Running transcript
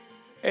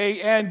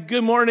Hey, and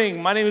good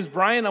morning. My name is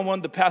Brian. I'm one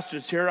of the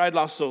pastors here. I'd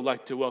also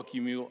like to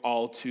welcome you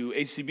all to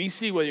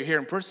HCBC, whether you're here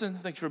in person.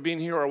 Thank you for being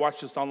here or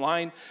watch us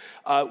online.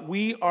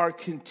 We are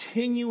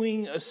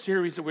continuing a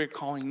series that we're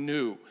calling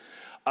New.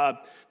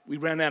 We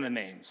ran out of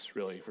names,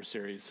 really, for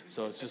series,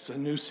 so it's just a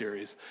new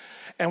series.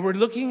 And we're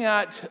looking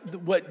at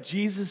what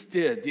Jesus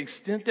did, the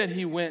extent that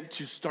he went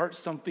to start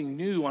something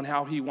new on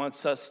how he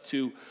wants us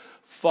to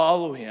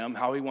follow him,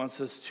 how he wants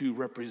us to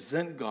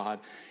represent God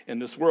in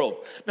this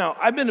world. Now,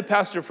 I've been a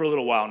pastor for a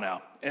little while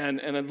now,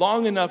 and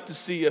long enough to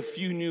see a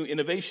few new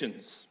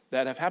innovations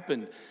that have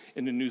happened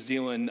in the New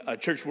Zealand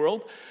church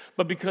world.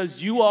 But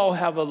because you all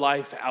have a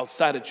life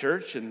outside of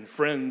church and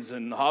friends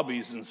and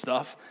hobbies and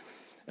stuff,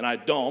 and I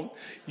don't,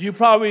 you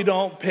probably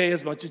don't pay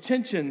as much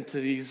attention to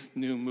these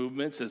new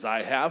movements as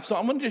I have. So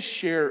I'm going to just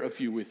share a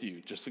few with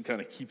you, just to kind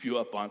of keep you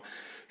up on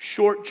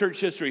short church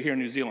history here in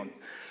New Zealand.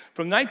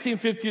 From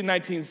 1950 to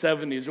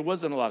 1970s, there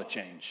wasn't a lot of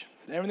change.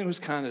 Everything was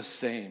kind of the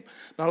same.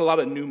 Not a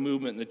lot of new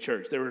movement in the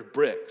church. There were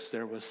bricks.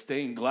 There was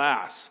stained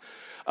glass,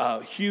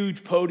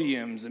 huge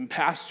podiums, and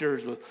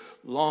pastors with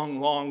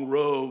long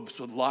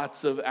robes with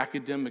lots of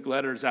academic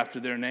letters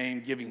after their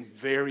name, giving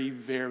very,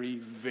 very,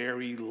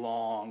 very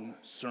long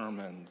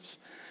sermons.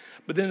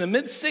 But then in the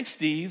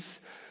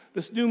mid-60s,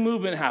 this new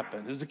movement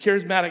happened. It was a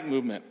charismatic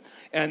movement.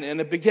 And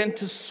it began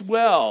to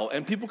swell,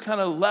 and people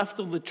kind of left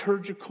the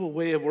liturgical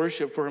way of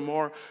worship for a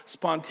more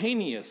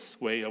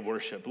spontaneous way of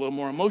worship, a little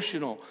more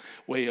emotional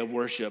way of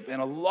worship. And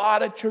a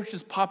lot of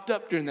churches popped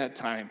up during that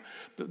time.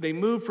 But they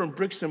moved from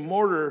bricks and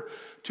mortar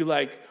to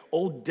like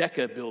old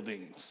Decca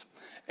buildings.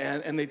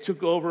 And they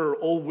took over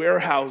old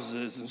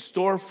warehouses and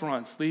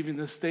storefronts, leaving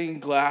the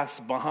stained glass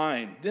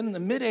behind. Then in the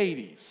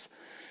mid-'80s,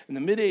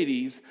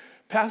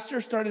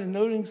 pastors started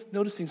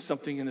noticing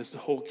something in this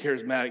whole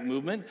charismatic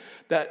movement,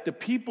 that the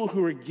people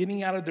who were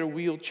getting out of their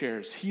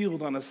wheelchairs,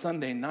 healed on a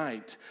Sunday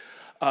night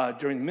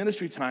during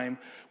ministry time,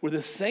 were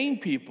the same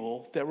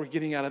people that were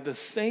getting out of the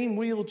same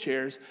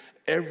wheelchairs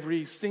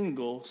every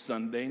single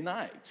Sunday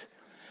night.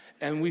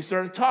 And we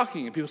started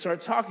talking, and people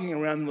started talking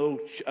around little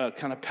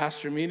kind of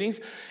pastor meetings.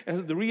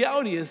 And the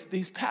reality is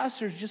these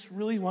pastors just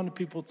really wanted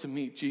people to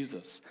meet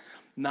Jesus,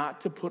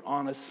 not to put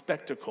on a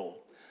spectacle.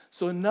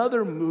 So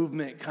another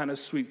movement kind of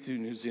swept through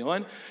New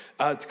Zealand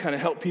to kind of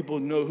help people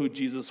know who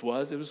Jesus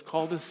was. It was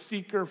called the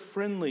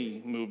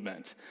seeker-friendly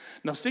movement.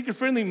 Now,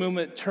 seeker-friendly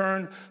movement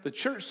turned the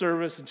church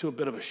service into a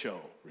bit of a show,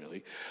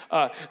 really.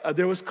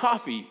 There was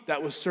coffee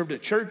that was served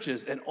at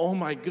churches, and oh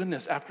my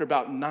goodness, after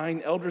about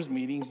 9 elders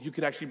meetings, you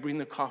could actually bring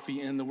the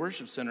coffee in the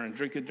worship center and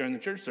drink it during the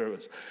church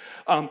service.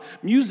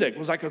 Music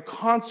was like a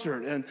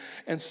concert,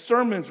 and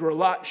sermons were a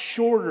lot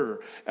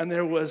shorter, and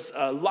there was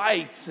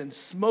lights and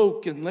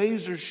smoke and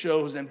laser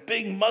shows, and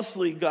big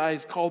muscly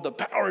guys called the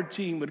power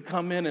team would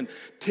come in and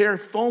tear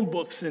phone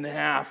books in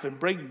half and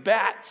break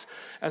bats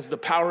as the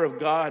power of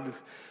God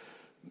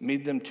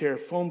made them tear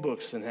phone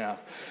books in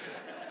half.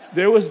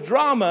 There was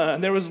drama,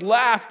 and there was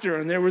laughter,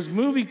 and there was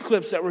movie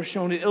clips that were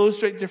shown to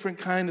illustrate different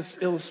kinds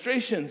of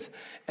illustrations.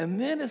 And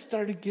then it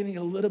started getting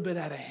a little bit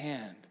out of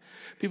hand.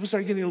 People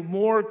started getting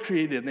more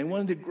creative. They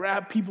wanted to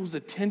grab people's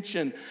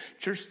attention.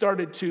 Church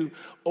started to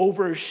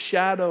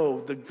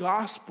overshadow the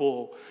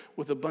gospel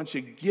with a bunch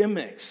of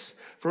gimmicks.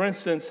 For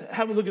instance,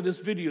 have a look at this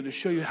video to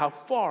show you how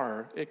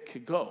far it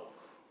could go.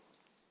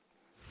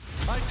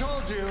 I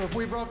told you if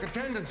we broke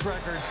attendance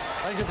records,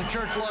 I'd get the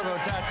church logo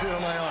tattooed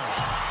on my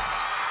arm.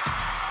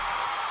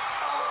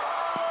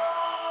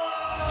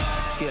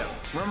 Yeah,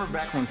 remember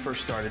back when we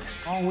first started?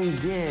 All we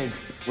did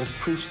was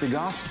preach the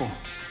gospel.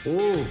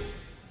 Ooh,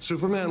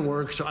 Superman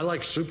works. I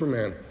like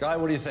Superman. Guy,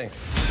 what do you think?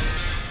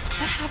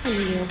 What happened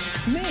to you?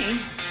 Me?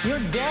 Your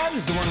dad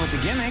is the one with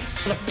the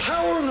gimmicks. The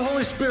power of the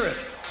Holy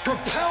Spirit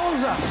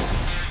propels us.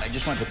 I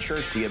just want the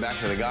church to get back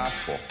to the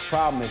gospel.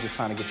 Problem is you're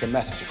trying to get your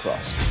message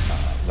across.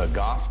 The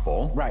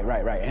gospel? Right.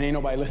 And ain't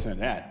nobody listening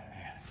to that.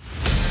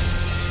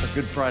 For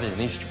Good Friday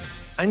and Easter,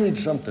 I need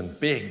something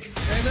big.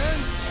 Amen?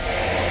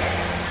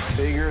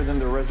 Bigger than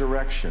the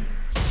resurrection.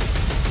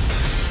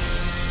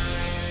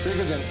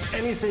 Bigger than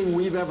anything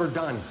we've ever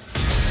done.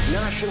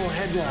 National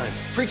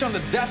headlines. Preach on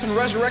the death and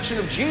resurrection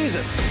of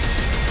Jesus.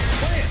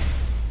 Plan.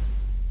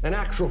 An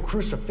actual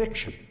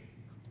crucifixion.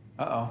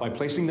 Uh-oh. By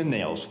placing the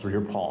nails through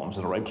your palms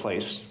in the right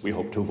place, we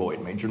hope to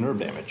avoid major nerve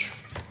damage.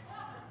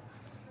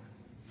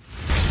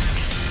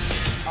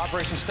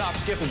 Operation Stop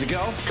Skip is a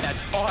go.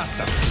 That's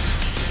awesome.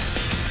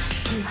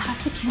 You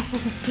have to cancel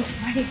this Good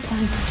Friday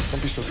stunt.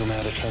 Don't be so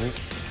dramatic, honey.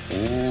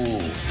 Ooh,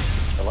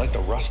 I like the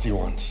rusty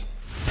ones.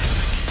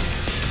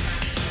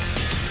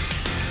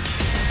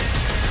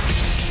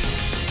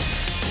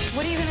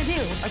 What are you gonna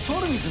do? I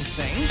told him he's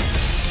insane.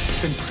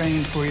 Been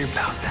praying for you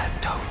about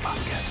that toe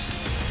fungus.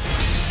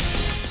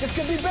 This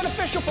could be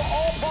beneficial for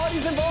all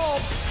parties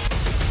involved.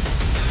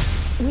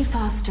 We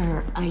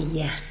foster a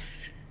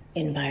yes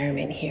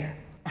environment here.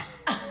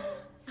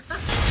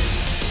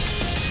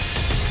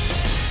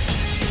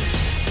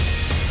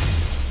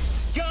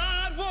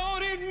 God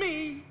wanted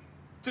me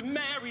to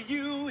marry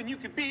you and you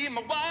could be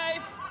my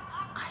wife.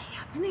 I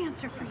have an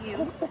answer for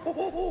you.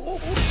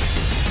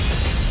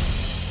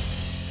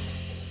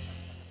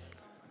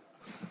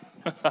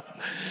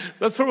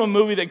 That's from a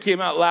movie that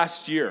came out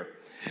last year.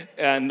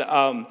 And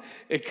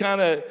it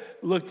kind of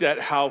looked at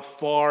how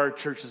far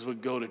churches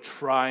would go to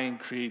try and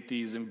create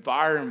these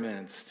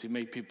environments to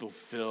make people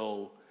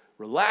feel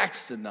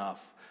relaxed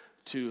enough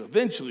to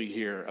eventually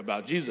hear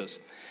about Jesus.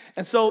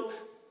 And so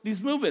these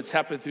movements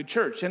happen through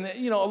church. And,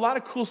 a lot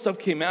of cool stuff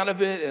came out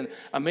of it, and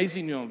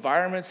amazing new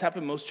environments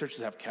happen. Most churches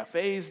have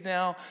cafes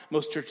now.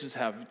 Most churches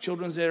have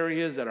children's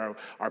areas that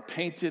are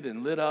painted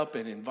and lit up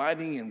and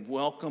inviting and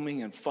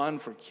welcoming and fun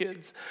for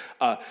kids.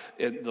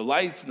 And the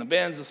lights and the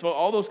bands, the smoke,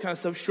 all those kind of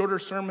stuff, shorter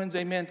sermons,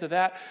 amen to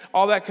that.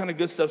 All that kind of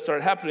good stuff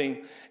started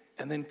happening.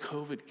 And then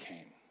COVID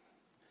came.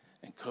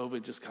 And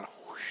COVID just kind of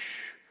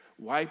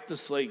wiped the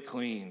slate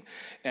clean.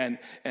 And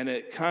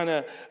it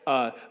kind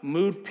of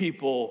moved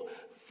people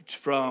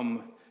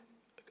from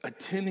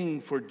attending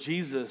for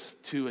Jesus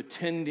to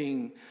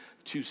attending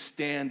to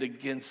stand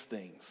against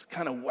things,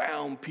 kind of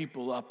wound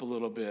people up a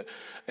little bit,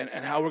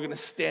 and how we're going to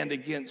stand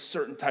against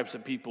certain types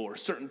of people or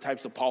certain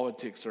types of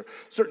politics or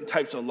certain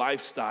types of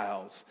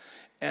lifestyles.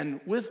 And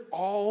with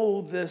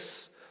all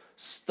this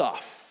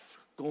stuff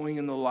going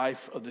in the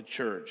life of the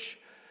church,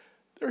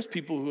 there's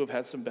people who have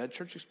had some bad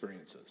church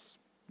experiences.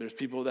 There's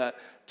people that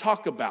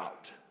talk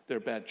about their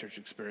bad church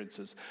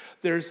experiences.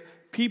 There's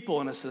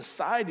people in a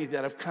society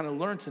that have kind of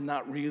learned to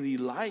not really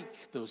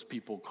like those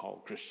people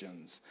called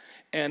Christians.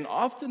 And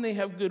often they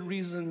have good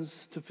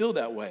reasons to feel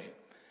that way.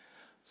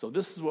 So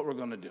this is what we're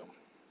going to do.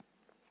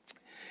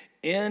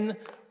 In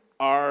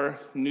our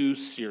new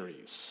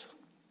series,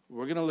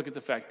 we're going to look at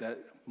the fact that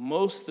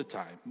most of the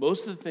time,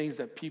 most of the things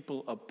that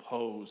people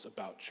oppose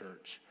about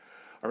church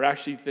are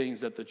actually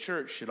things that the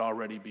church should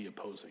already be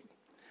opposing.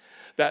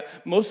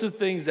 That most of the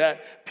things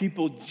that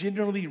people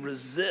generally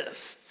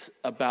resist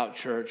about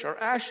church are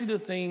actually the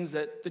things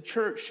that the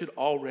church should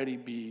already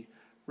be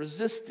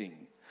resisting.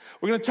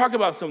 We're going to talk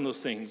about some of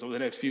those things over the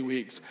next few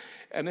weeks,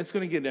 and it's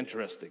going to get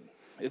interesting.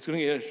 It's going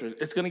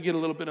to get a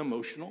little bit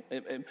emotional.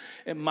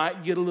 It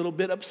might get a little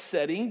bit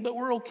upsetting, but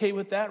we're okay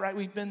with that, right?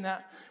 We've been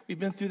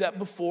through that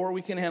before.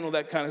 We can handle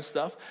that kind of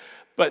stuff.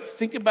 But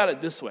think about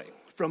it this way.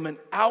 From an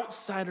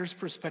outsider's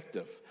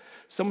perspective,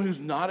 someone who's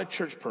not a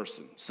church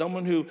person,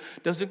 someone who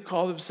doesn't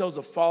call themselves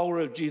a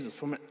follower of Jesus,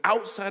 from an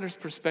outsider's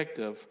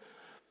perspective,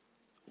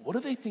 what do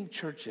they think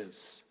church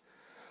is?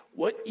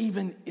 What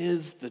even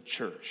is the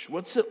church?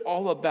 What's it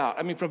all about?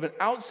 I mean, from an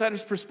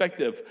outsider's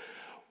perspective,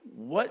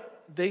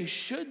 what they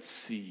should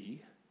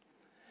see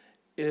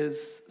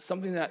is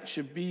something that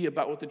should be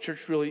about what the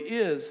church really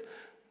is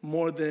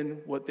more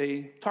than what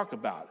they talk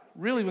about.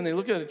 Really, when they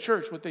look at a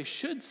church, what they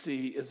should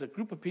see is a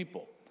group of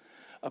people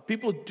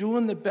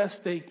doing the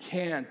best they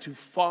can to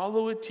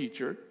follow a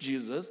teacher,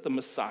 Jesus, the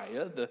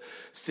Messiah, the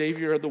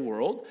Savior of the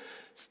world,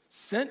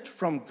 sent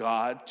from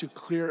God to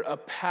clear a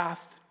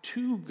path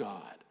to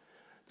God.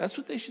 That's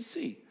what they should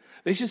see.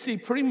 They should see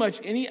pretty much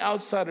any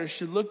outsider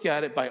should look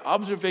at it by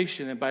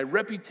observation and by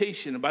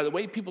reputation and by the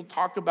way people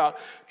talk about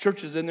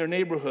churches in their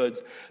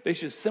neighborhoods. They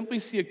should simply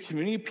see a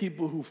community of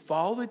people who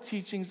follow the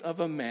teachings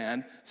of a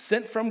man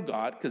sent from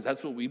God, because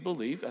that's what we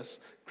believe as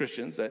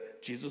Christians,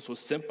 that Jesus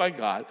was sent by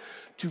God,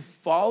 to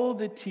follow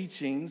the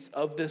teachings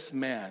of this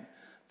man,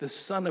 the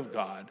Son of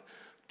God,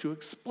 to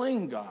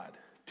explain God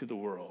to the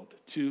world,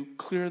 to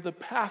clear the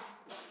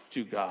path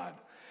to God.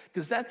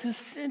 Because that's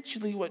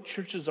essentially what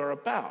churches are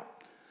about.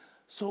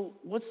 So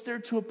what's there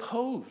to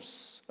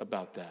oppose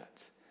about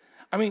that?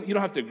 I mean, you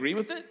don't have to agree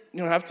with it. You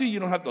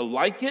don't have to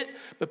like it.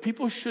 But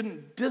people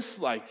shouldn't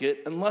dislike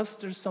it unless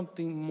there's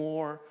something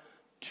more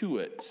to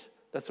it.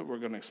 That's what we're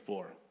going to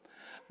explore.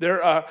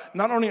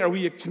 Not only are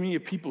we a community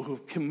of people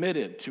who've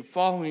committed to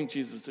following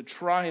Jesus, to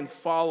try and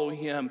follow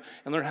him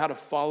and learn how to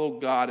follow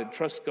God and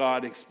trust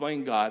God,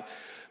 explain God.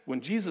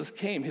 When Jesus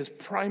came, his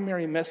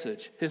primary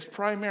message,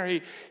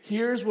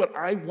 here's what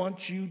I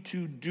want you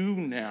to do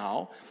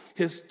now,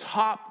 his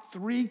top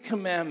 3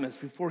 commandments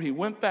before he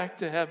went back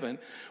to heaven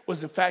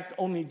was in fact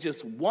only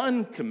just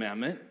one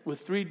commandment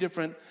with 3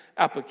 different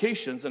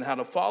applications on how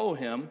to follow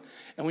him.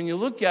 And when you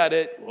look at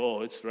it,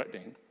 it's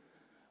threatening.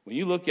 When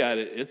you look at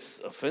it, it's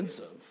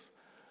offensive,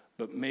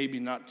 but maybe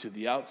not to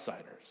the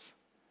outsiders.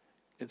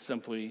 It's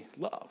simply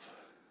love.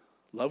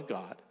 Love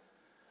God,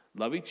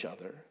 love each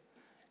other,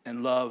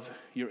 and love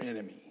your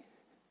enemy.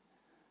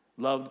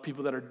 Love the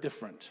people that are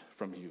different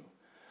from you.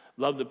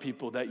 Love the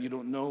people that you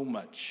don't know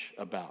much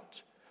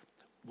about.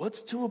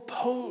 What's to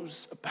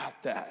oppose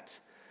about that?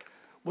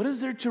 What is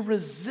there to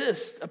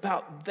resist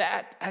about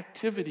that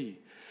activity?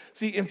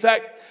 See, in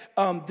fact,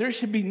 there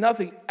should be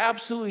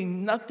absolutely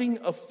nothing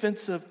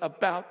offensive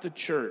about the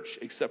church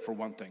except for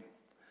one thing,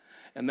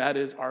 and that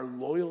is our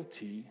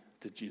loyalty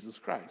to Jesus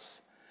Christ.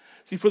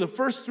 See, for the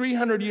first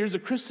 300 years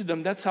of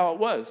Christendom, that's how it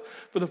was.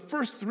 For the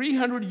first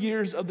 300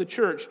 years of the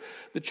church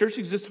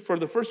existed for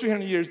the first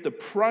 300 years. The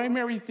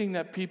primary thing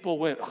that people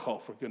went,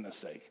 for goodness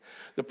sake.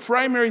 The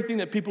primary thing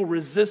that people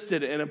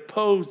resisted and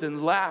opposed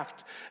and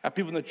laughed at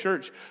people in the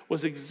church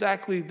was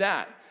exactly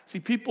that. See,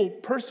 people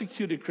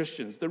persecuted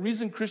Christians. The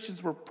reason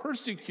Christians were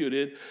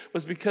persecuted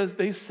was because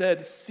they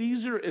said,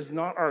 Caesar is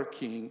not our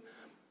king,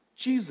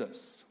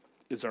 Jesus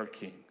is our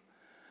king.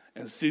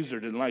 And Caesar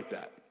didn't like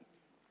that.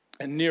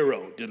 And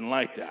Nero didn't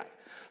like that.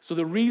 So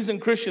the reason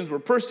Christians were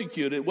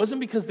persecuted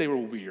wasn't because they were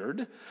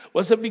weird,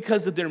 wasn't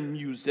because of their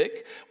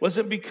music,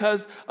 wasn't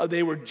because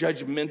they were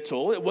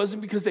judgmental, it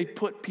wasn't because they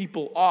put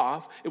people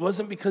off, it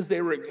wasn't because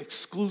they were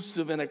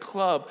exclusive in a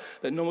club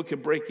that no one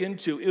could break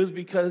into. It was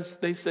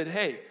because they said,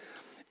 hey,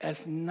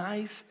 as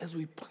nice as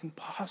we can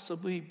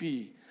possibly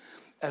be,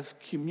 as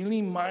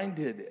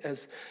community-minded,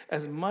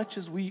 as much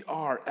as we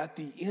are, at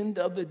the end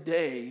of the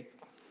day,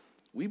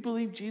 we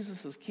believe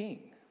Jesus is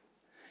king.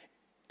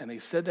 And they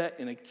said that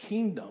in a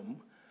kingdom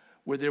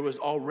where there was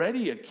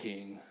already a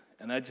king,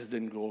 and that just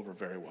didn't go over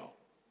very well.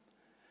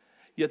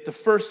 Yet the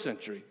first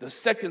century, the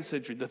second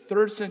century, the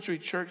third century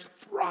church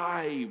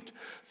thrived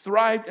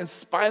in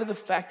spite of the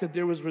fact that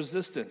there was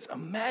resistance.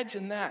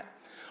 Imagine that.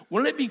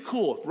 Wouldn't it be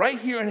cool, right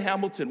here in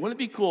Hamilton, wouldn't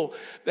it be cool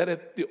that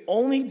if the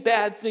only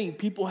bad thing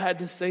people had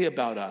to say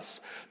about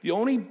us, the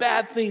only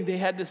bad thing they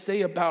had to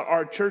say about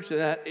our church and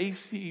that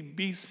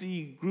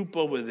HCBC group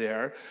over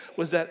there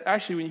was that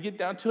actually when you get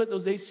down to it,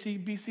 those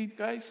HCBC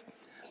guys,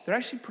 they're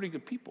actually pretty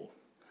good people.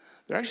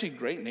 They're actually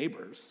great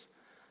neighbors.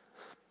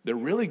 They're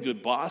really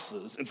good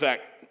bosses. In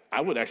fact,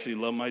 I would actually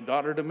love my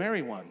daughter to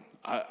marry one.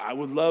 I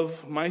would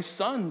love my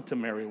son to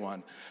marry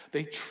one.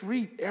 They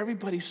treat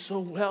everybody so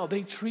well.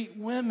 They treat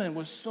women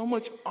with so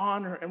much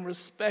honor and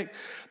respect.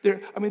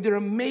 They're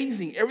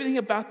amazing. Everything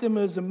about them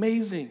is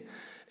amazing.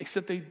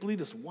 Except they believe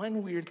this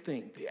one weird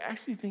thing. They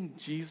actually think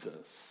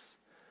Jesus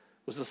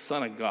was the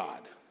Son of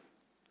God.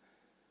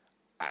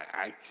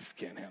 I just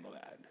can't handle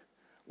that.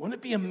 Wouldn't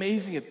it be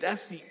amazing if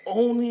that's the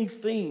only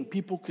thing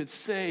people could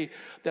say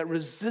that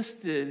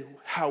resisted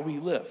how we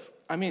live?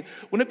 I mean,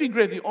 wouldn't it be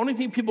great if the only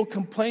thing people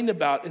complained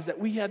about is that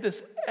we had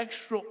this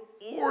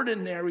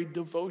extraordinary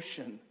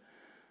devotion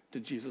to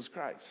Jesus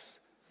Christ?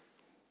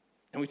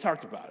 And we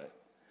talked about it.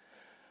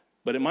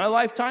 But in my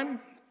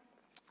lifetime,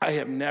 I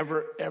have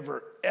never,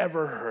 ever,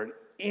 ever heard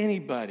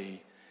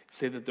anybody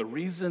say that the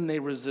reason they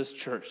resist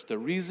church, the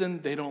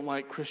reason they don't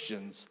like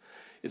Christians,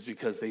 is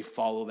because they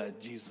follow that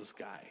Jesus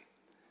guy.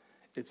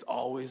 It's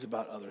always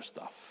about other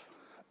stuff.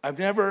 I've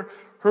never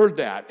heard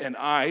that, and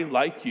I,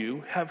 like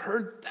you, have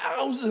heard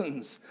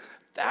thousands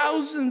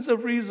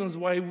of reasons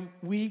why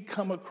we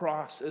come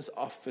across as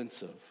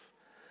offensive.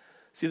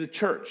 See, the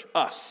church,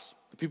 us,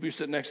 the people you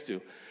sit next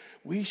to,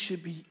 we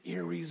should be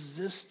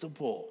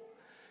irresistible,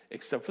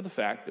 except for the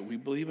fact that we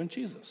believe in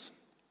Jesus,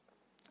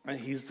 and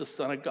he's the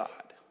Son of God.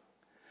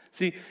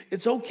 See,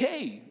 it's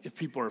okay if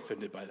people are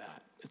offended by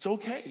that. It's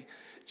okay.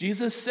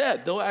 Jesus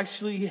said, they'll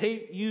actually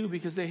hate you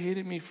because they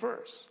hated me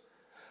first.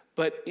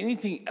 But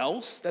anything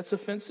else that's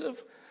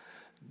offensive,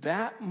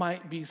 that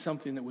might be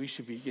something that we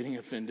should be getting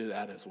offended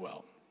at as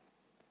well.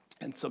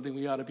 And something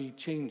we ought to be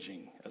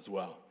changing as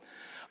well.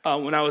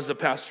 When I was a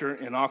pastor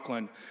in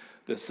Auckland,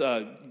 this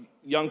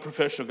young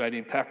professional guy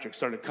named Patrick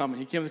started coming.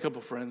 He came with a couple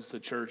of friends to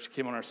church,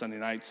 came on our Sunday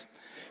nights.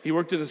 He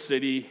worked in the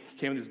city, he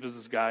came with these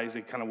business guys.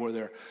 They kind of wore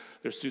their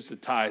suits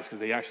and ties because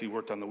they actually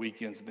worked on the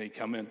weekends and they'd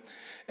come in.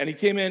 And he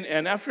came in,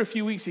 and after a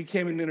few weeks, he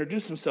came and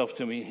introduced himself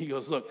to me. He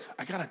goes, look,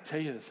 I got to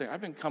tell you this thing.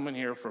 I've been coming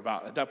here for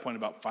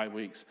about 5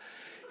 weeks.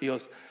 He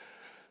goes,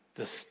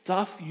 the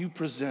stuff you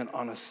present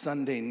on a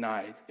Sunday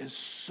night is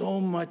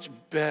so much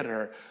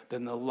better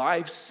than the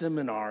live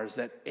seminars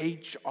that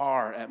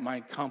HR at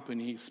my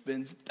company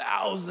spends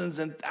thousands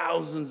and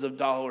thousands of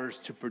dollars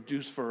to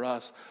produce for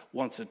us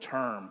once a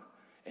term.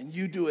 And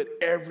you do it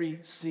every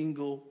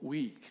single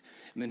week.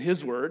 And then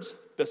his words,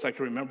 best I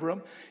can remember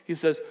them, he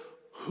says,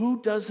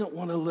 who doesn't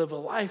want to live a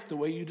life the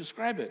way you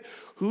describe it?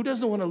 Who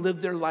doesn't want to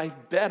live their life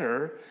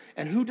better?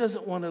 And who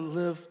doesn't want to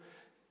live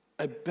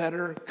a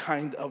better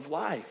kind of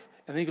life?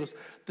 And then he goes,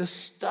 the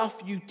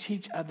stuff you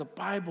teach out of the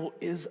Bible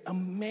is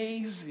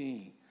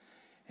amazing.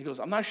 He goes,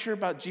 I'm not sure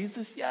about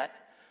Jesus yet,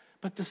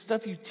 but the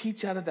stuff you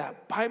teach out of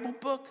that Bible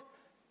book,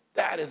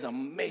 that is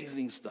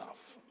amazing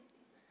stuff.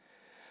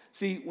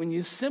 See, when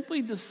you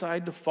simply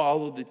decide to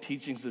follow the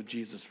teachings of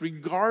Jesus,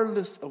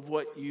 regardless of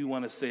what you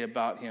want to say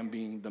about him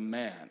being the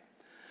man,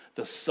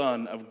 the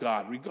Son of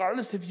God,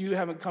 regardless if you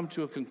haven't come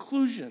to a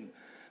conclusion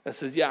that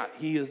says, yeah,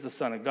 he is the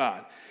Son of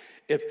God,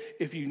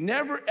 if you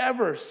never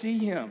ever see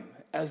him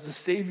as the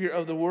Savior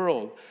of the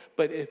world,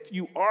 but if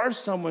you are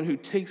someone who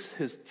takes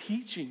his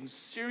teachings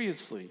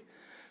seriously,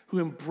 who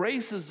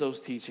embraces those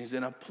teachings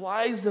and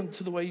applies them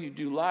to the way you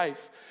do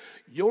life,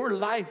 your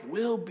life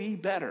will be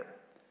better.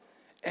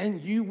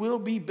 And you will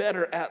be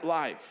better at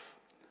life.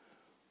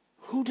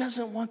 Who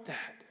doesn't want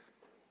that?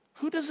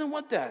 Who doesn't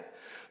want that?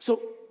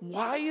 So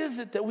why is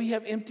it that we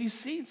have empty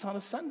seats on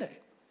a Sunday?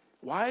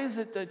 Why is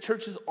it that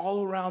churches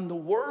all around the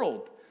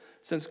world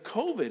since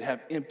COVID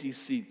have empty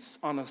seats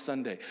on a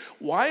Sunday?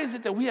 Why is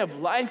it that we have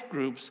life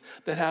groups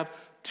that have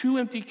 2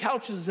 empty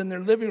couches in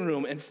their living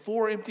room and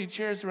 4 empty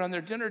chairs around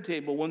their dinner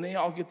table when they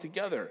all get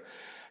together?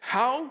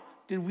 How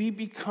did we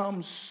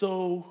become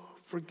so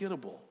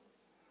forgettable?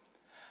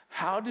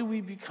 How do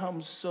we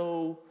become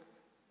so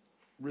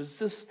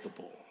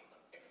resistible?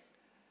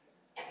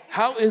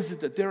 How is it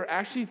that there are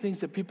actually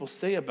things that people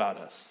say about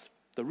us,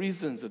 the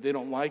reasons that they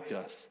don't like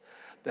us,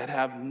 that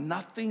have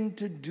nothing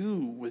to do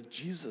with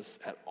Jesus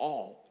at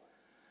all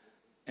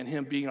and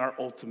him being our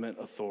ultimate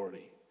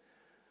authority.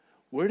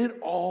 Where did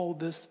all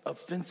this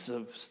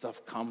offensive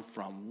stuff come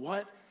from?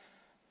 What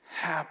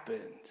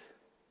happened?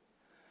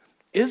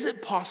 Is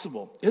it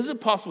possible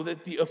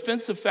that the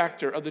offensive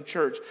factor of the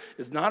church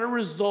is not a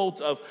result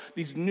of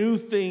these new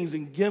things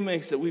and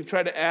gimmicks that we've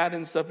tried to add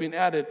and stuff being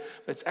added,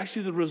 but it's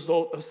actually the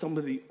result of some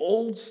of the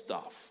old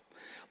stuff,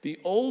 the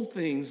old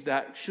things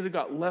that should have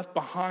got left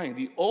behind,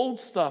 the old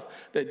stuff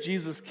that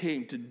Jesus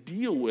came to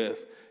deal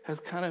with has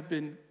kind of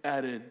been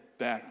added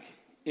back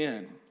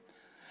in.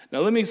 Now,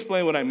 let me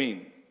explain what I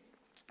mean.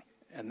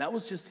 And that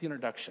was just the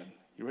introduction.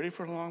 You ready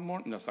for a long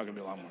morning? No, it's not going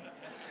to be a long morning.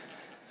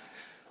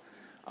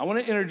 I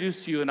want to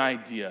introduce to you an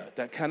idea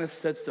that kind of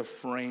sets the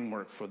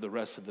framework for the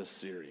rest of this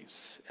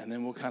series, and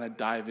then we'll kind of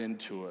dive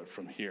into it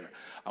from here.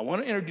 I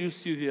want to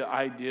introduce to you the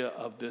idea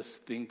of this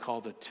thing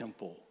called the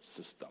temple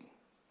system.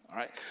 All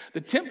right?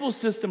 The temple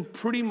system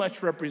pretty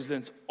much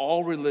represents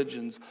all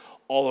religions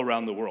all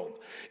around the world.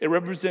 It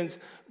represents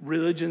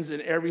religions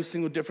in every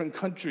single different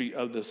country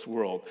of this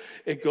world.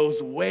 It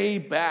goes way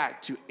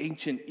back to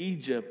ancient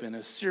Egypt and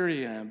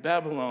Assyria and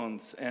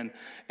Babylons and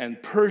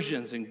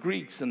Persians and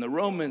Greeks and the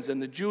Romans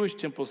and the Jewish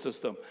temple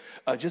system.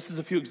 Just as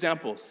a few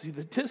examples. See,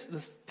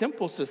 this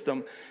temple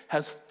system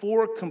has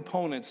 4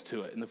 components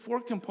to it. And the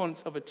 4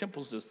 components of a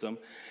temple system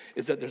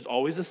is that there's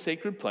always a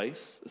sacred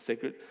place, a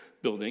sacred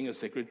building, a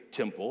sacred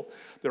temple.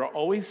 There are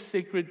always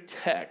sacred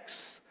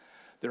texts.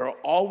 There are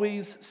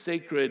always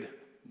sacred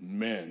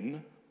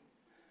men,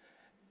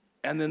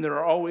 and then there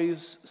are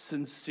always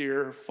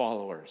sincere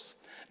followers.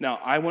 Now,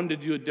 I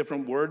wanted to do a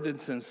different word than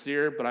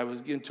sincere, but I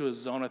was getting to a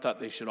zone I thought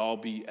they should all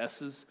be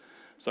S's,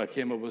 so I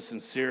came up with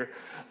sincere.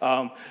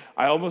 I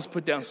almost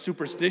put down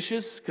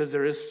superstitious, because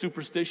there is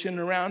superstition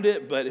around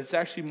it, but it's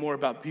actually more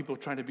about people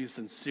trying to be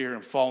sincere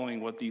and following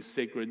what these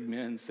sacred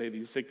men say,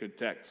 these sacred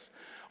texts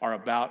are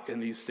about in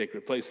these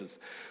sacred places.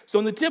 So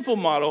in the temple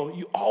model,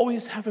 you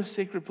always have a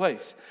sacred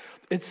place.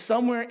 It's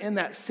somewhere in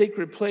that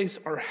sacred place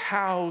are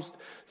housed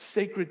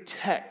sacred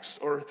texts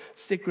or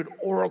sacred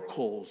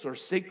oracles or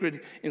sacred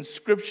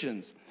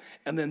inscriptions.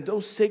 And then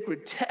those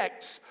sacred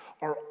texts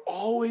are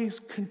always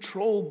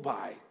controlled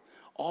by,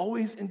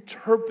 always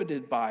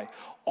interpreted by,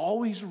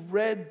 always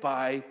read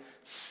by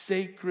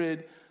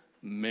sacred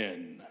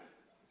men.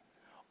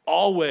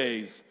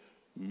 Always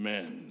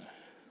men.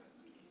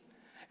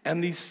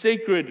 And these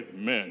sacred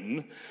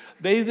men,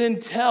 they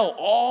then tell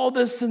all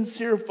the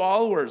sincere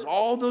followers,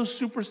 all those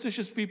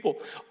superstitious people,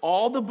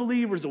 all the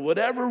believers of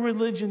whatever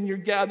religion you're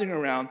gathering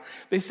around,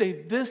 they say,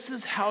 this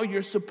is how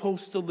you're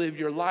supposed to live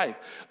your life.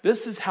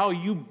 This is how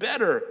you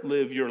better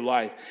live your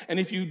life. And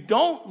if you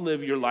don't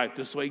live your life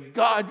this way,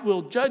 God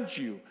will judge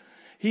you.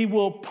 He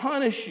will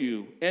punish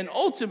you. And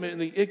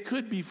ultimately, it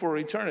could be for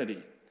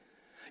eternity.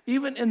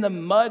 Even in the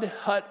mud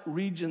hut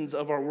regions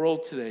of our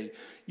world today,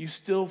 you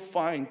still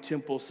find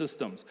temple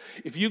systems.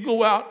 If you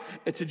go out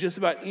to just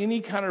about any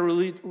kind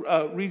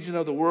of region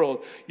of the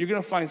world, you're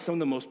going to find some of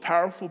the most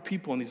powerful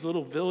people in these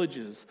little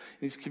villages,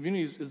 in these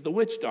communities, is the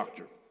witch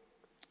doctor.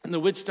 And the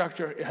witch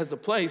doctor has a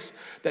place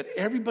that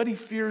everybody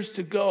fears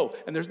to go.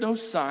 And there's no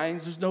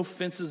signs, there's no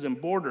fences and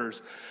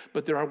borders,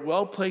 but there are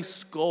well-placed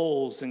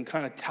skulls and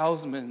kind of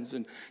talismans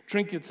and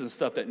trinkets and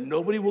stuff that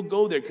nobody will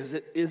go there because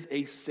it is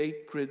a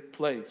sacred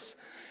place.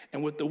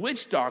 And with the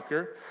witch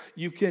doctor,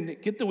 you can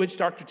get the witch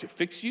doctor to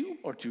fix you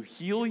or to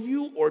heal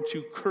you or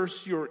to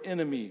curse your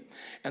enemy.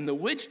 And the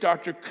witch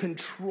doctor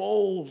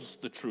controls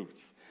the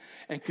truth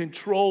and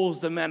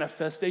controls the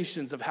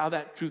manifestations of how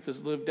that truth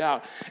is lived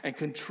out and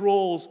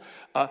controls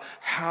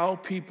how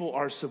people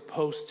are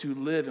supposed to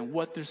live and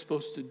what they're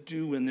supposed to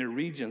do in their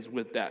regions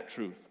with that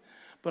truth.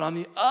 But on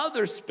the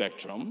other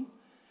spectrum,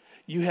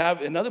 you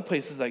have in other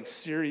places like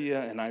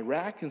Syria and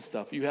Iraq and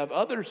stuff, you have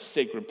other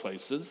sacred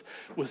places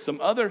with some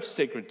other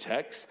sacred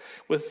texts,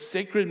 with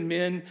sacred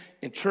men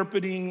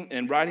interpreting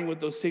and writing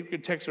what those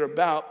sacred texts are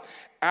about,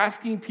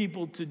 asking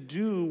people to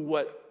do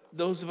what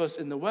those of us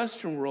in the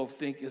Western world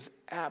think is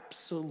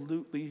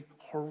absolutely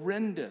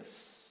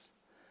horrendous.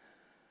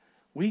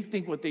 We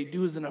think what they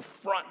do is an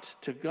affront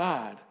to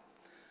God,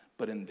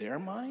 but in their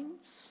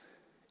minds,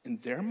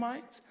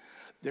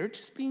 they're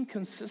just being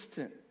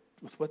consistent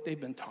with what they've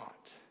been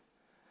taught.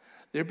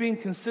 They're being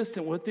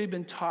consistent with what they've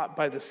been taught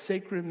by the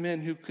sacred men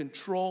who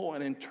control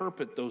and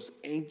interpret those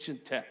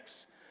ancient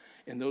texts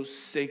in those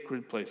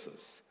sacred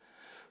places.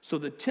 So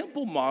the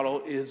temple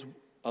model is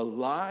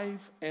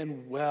alive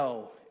and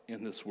well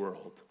in this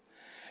world.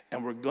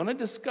 And we're going to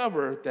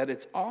discover that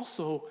it's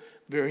also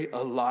very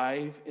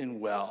alive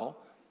and well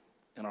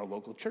in our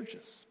local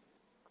churches,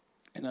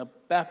 in a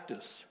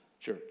Baptist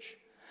church.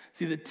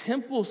 See, the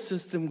temple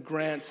system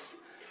grants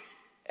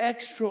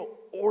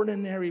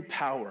extraordinary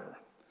power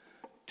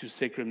to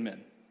sacred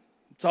men.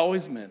 It's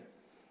always men.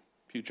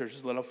 A few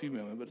churches let out a few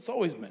women, but it's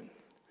always men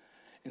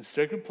in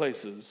sacred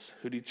places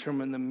who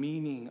determine the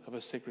meaning of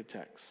a sacred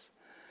text.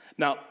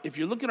 Now, if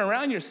you're looking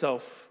around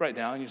yourself right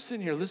now and you're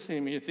sitting here listening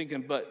to me, you're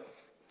thinking, but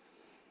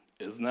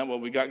isn't that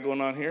what we got going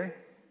on here?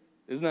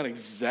 Isn't that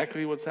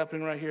exactly what's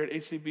happening right here at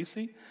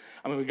HCBC?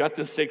 I mean, we got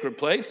this sacred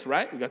place,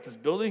 right? We got this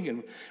building,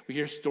 and we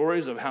hear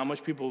stories of how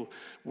much people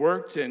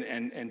worked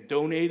and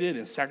donated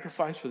and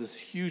sacrificed for this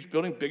huge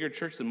building, bigger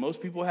church than most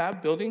people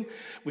have building.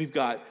 We've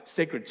got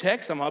sacred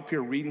texts. I'm up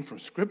here reading from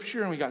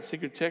Scripture, and we got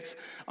sacred texts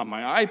on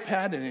my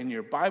iPad and in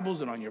your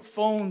Bibles and on your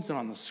phones and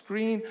on the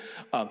screen.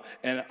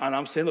 And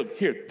I'm saying, look,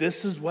 here,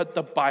 this is what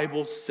the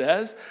Bible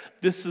says.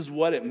 This is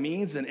what it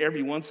means. And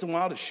every once in a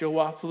while, to show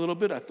off a little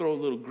bit, I throw a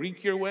little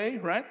Greek your way,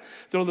 right?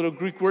 Throw a little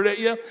Greek word at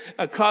you,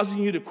 causing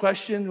you to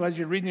question as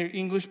you're reading your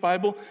English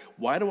Bible,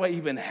 why do I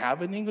even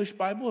have an English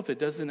Bible if it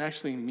doesn't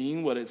actually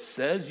mean what it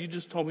says? You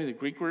just told me the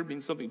Greek word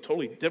means something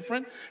totally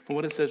different from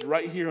what it says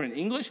right here in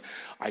English.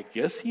 I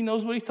guess he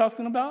knows what he's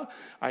talking about.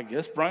 I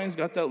guess Brian's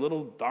got that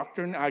little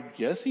doctrine. I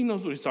guess he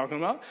knows what he's talking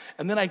about.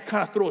 And then I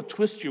kind of throw a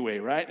twist your way,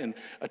 right? And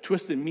a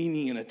twist in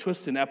meaning and a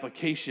twist in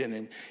application.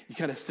 And you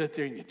kind of sit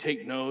there and you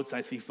take notes. I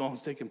see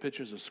phones taking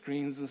pictures of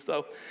screens and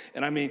stuff.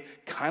 And I mean,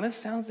 kind of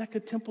sounds like a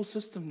temple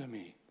system to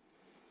me.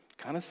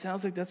 Kind of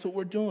sounds like that's what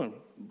we're doing,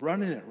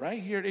 running it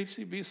right here at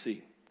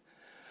HCBC.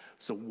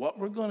 So what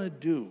we're going to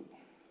do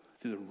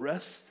through the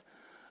rest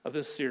of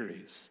this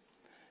series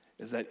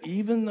is that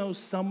even though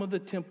some of the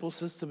temple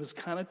system has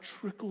kind of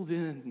trickled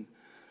in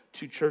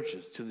to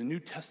churches, to the New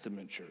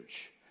Testament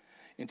church,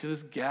 into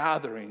this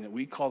gathering that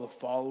we call the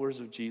followers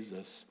of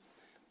Jesus,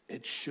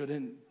 it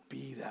shouldn't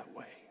be that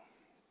way.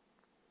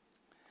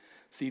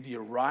 See, the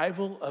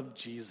arrival of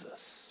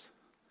Jesus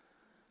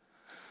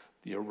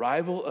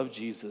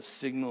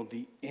signaled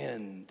the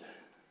end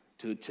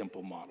to the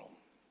temple model.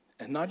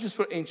 And not just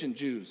for ancient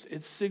Jews.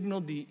 It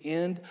signaled the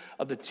end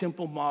of the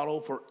temple model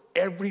for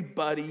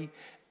everybody,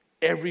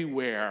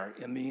 everywhere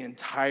in the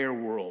entire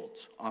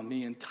world, on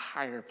the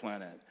entire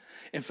planet.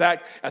 In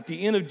fact, at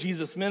the end of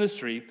Jesus'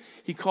 ministry,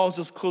 he calls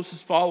his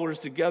closest followers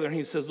together and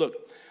he says, look,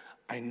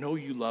 I know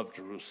you love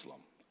Jerusalem.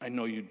 I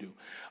know you do.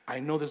 I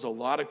know there's a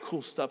lot of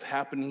cool stuff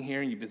happening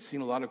here, and you've been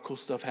seeing a lot of cool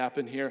stuff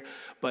happen here,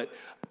 but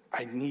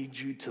I need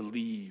you to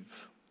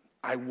leave.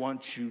 I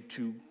want you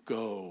to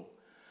go.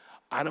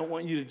 I don't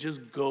want you to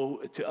just go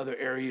to other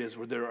areas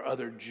where there are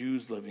other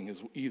Jews living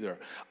either.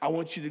 I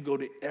want you to go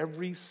to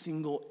every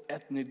single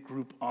ethnic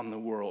group on the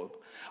world.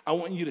 I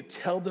want you to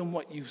tell them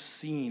what you've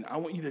seen. I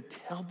want you to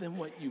tell them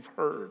what you've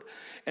heard.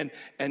 And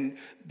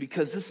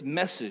because this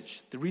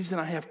message, the reason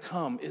I have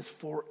come, is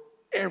for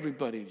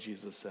everybody,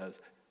 Jesus says,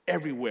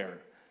 everywhere.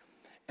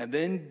 And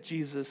then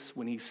Jesus,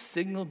 when he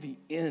signaled the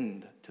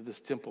end to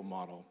this temple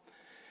model,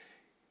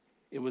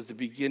 it was the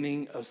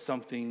beginning of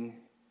something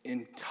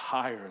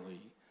entirely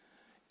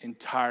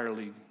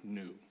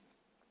new.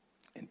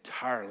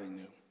 Entirely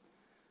new.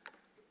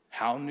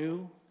 How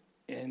new?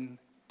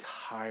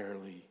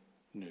 Entirely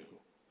new.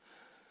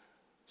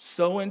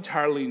 So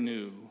entirely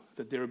new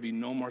that there would be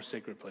no more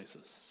sacred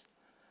places.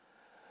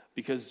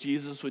 Because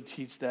Jesus would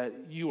teach that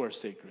you are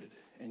sacred,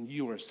 and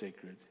you are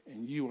sacred,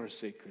 and you are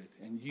sacred,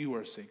 and you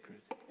are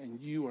sacred, and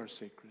you are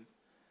sacred.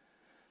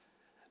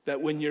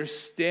 That when you're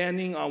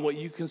standing on what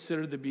you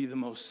consider to be the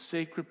most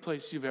sacred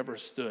place you've ever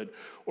stood,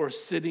 or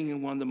sitting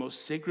in one of the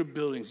most sacred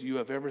buildings you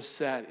have ever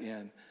sat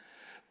in,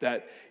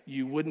 that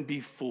you wouldn't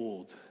be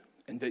fooled,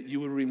 and that you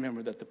would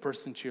remember that the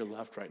person to your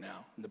left right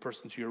now, and the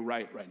person to your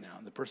right now,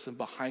 and the person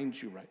behind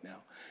you right now,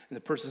 and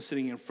the person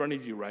sitting in front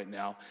of you right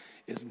now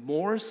is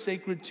more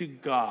sacred to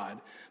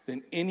God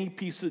than any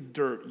piece of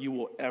dirt you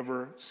will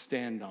ever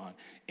stand on,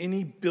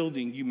 any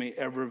building you may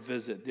ever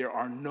visit. There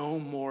are no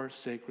more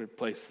sacred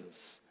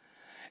places.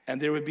 And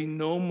there would be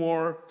no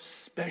more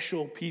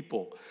special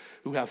people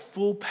who have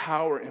full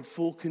power and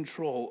full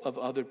control of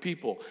other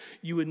people.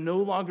 You would no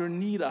longer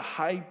need a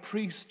high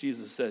priest,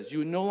 Jesus says. You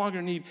would no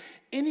longer need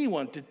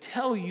anyone to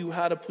tell you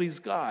how to please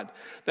God.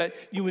 That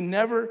you would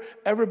never,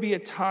 ever be a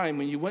time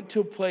when you went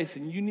to a place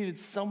and you needed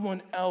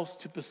someone else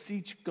to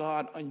beseech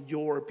God on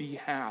your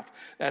behalf.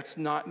 That's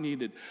not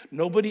needed.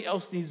 Nobody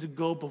else needs to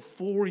go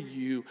before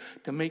you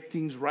to make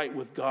things right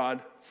with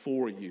God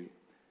for you.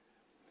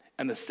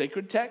 And the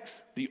sacred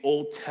text, the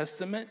Old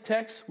Testament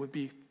text, would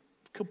be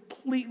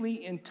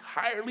completely,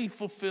 entirely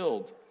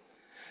fulfilled.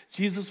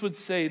 Jesus would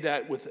say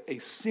that with a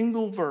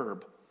single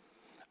verb,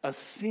 a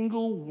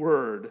single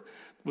word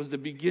was the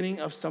beginning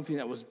of something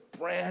that was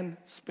brand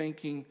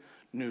spanking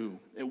new.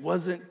 It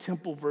wasn't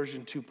temple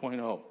version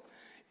 2.0.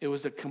 It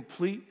was a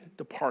complete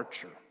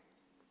departure.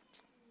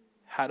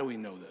 How do we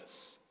know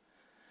this?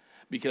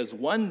 Because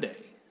one day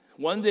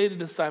the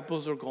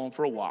disciples were going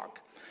for a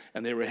walk,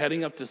 and they were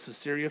heading up to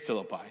Caesarea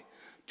Philippi.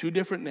 Two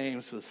different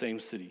names for the same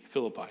city,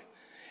 Philippi.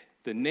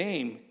 The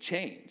name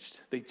changed.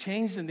 They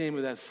changed the name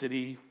of that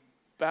city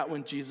about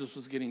when Jesus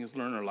was getting his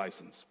learner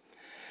license.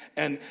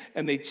 And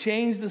they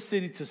changed the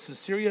city to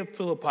Caesarea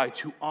Philippi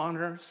to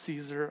honor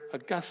Caesar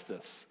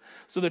Augustus.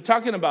 So they're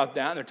talking about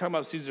that, and they're talking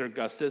about Caesar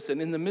Augustus.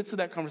 And in the midst of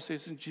that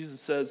conversation,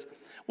 Jesus says,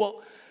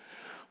 well,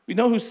 we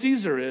know who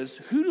Caesar is.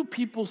 Who do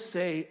people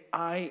say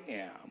I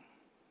am?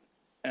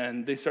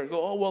 And they start to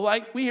go, oh,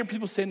 well, we hear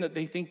people saying that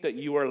they think that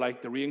you are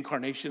like the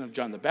reincarnation of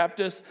John the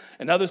Baptist,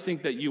 and others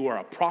think that you are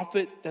a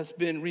prophet that's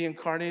been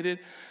reincarnated.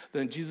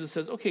 Then Jesus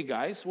says, okay,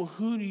 guys, well,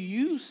 who do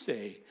you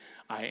say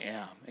I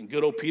am? And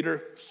good old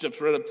Peter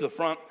steps right up to the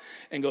front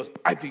and goes,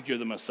 I think you're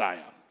the Messiah.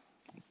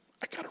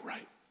 I got it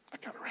right.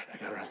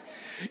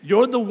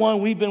 You're the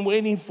one we've been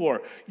waiting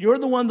for. You're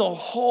the one the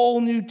whole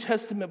New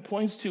Testament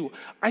points to.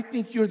 I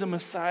think you're the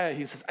Messiah,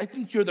 he says. I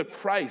think you're the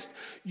Christ.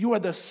 You are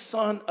the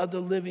Son of the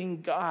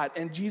living God.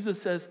 And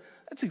Jesus says,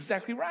 that's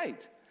exactly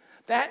right.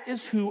 That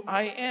is who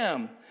I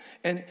am.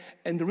 And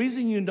the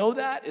reason you know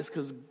that is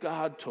because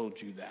God told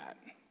you that.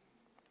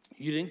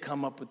 You didn't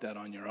come up with that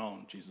on your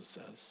own, Jesus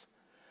says.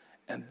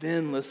 And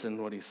then listen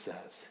to what he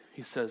says.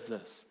 He says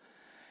this,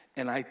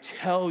 and I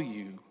tell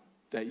you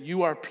that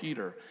you are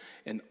Peter,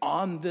 and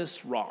on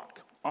this rock,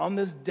 on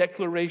this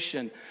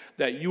declaration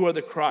that you are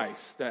the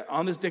Christ, that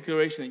on this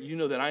declaration that you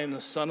know that I am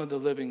the Son of the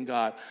living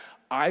God,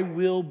 I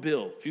will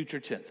build, future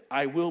tense,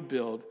 I will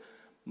build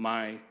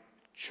my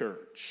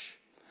church.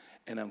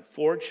 And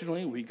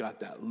unfortunately, we got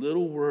that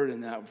little word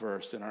in that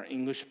verse in our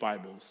English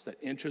Bibles that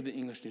entered the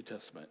English New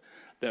Testament,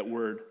 that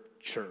word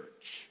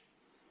church.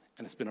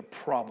 And it's been a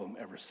problem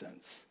ever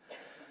since.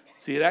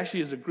 See, it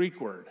actually is a Greek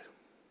word,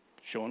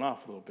 showing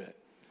off a little bit,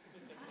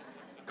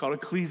 called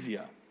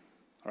ecclesia.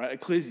 All right,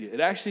 ecclesia. It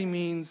actually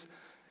means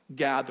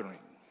gathering.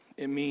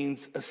 It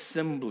means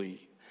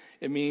assembly.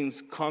 It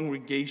means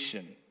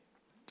congregation.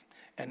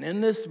 And in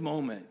this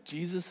moment,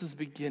 Jesus is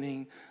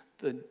beginning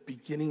the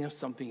beginning of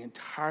something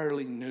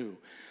entirely new.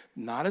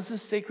 Not as a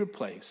sacred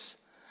place,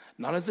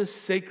 not as a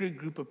sacred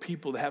group of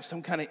people that have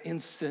some kind of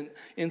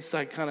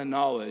inside kind of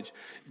knowledge.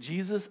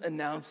 Jesus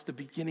announced the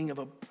beginning of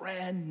a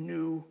brand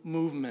new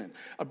movement,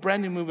 a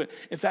brand new movement.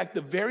 In fact,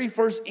 the very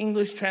first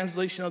English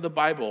translation of the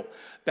Bible,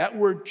 that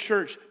word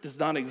church does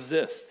not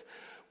exist.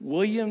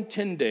 William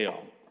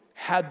Tyndale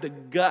had the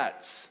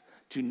guts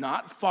to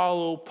not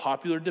follow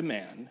popular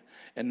demand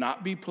and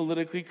not be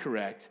politically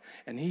correct,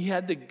 and he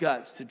had the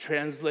guts to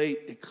translate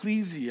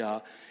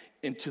ecclesia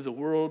into the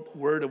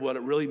word of what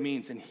it really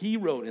means. And he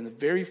wrote, in the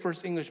very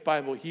first English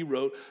Bible, he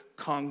wrote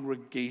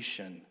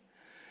congregation.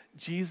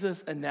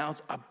 Jesus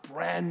announced a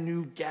brand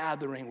new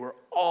gathering where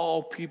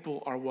all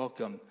people are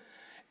welcome.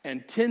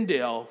 And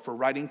Tyndale, for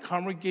writing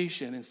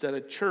congregation instead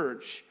of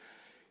church,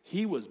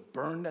 he was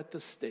burned at the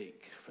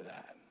stake for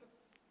that.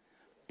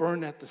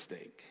 Burned at the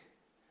stake.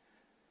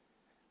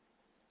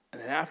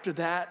 And then after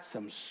that,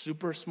 some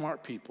super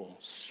smart people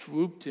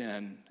swooped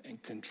in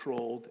and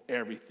controlled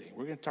everything.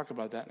 We're going to talk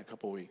about that in a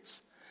couple of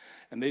weeks.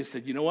 And they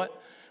said, you know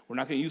what? We're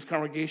not going to use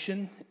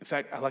congregation. In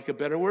fact, I like a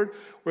better word.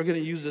 We're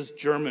going to use this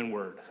German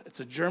word. It's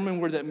a German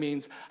word that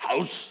means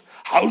house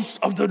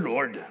of the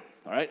Lord.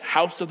 All right?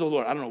 House of the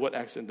Lord. I don't know what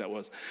accent that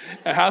was.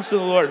 A house of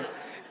the Lord.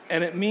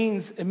 And it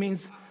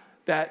means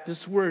that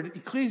this word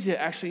ecclesia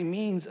actually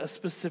means a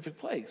specific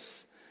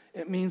place.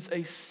 It means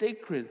a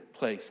sacred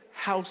place,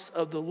 house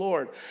of the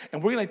Lord.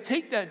 And we're going to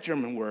take that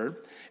German word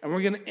and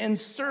we're going to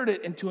insert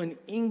it into an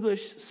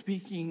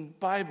English-speaking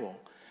Bible.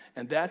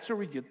 And that's where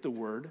we get the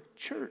word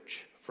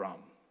church from.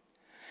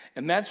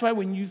 And that's why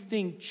when you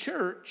think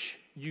church,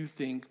 you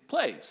think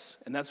place.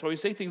 And that's why we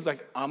say things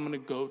like, I'm going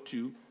to go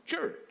to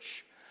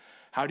church.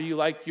 How do you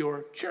like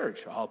your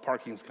church? Oh,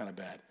 parking's kind of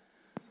bad.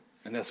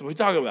 And that's what we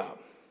talk about,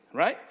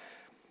 right?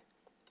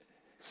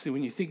 See,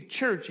 when you think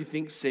church, you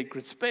think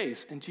sacred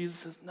space. And Jesus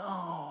says,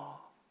 no.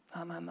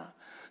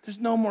 There's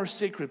no more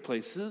sacred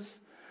places.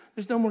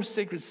 There's no more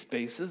sacred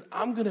spaces.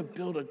 I'm going to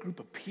build a group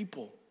of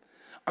people.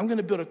 I'm going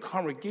to build a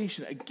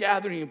congregation, a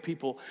gathering of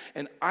people,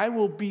 and I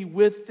will be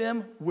with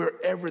them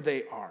wherever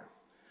they are.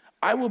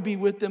 I will be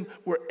with them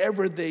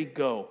wherever they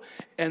go.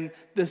 And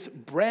this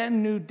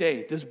brand new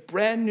day, this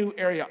brand new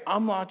area,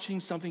 I'm launching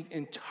something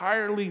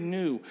entirely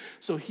new.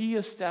 So he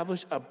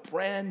established a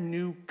brand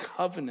new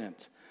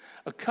covenant.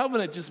 A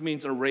covenant just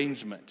means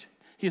arrangement.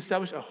 He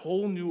established a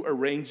whole new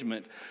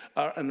arrangement,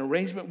 an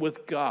arrangement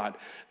with God,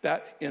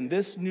 that in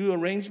this new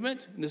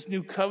arrangement, in this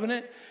new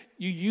covenant,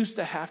 you used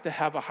to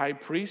have a high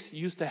priest.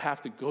 You used to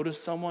have to go to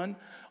someone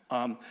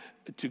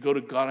to go to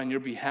God on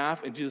your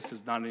behalf, and Jesus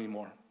says, not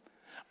anymore.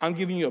 I'm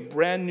giving you a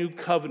brand new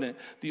covenant.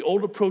 The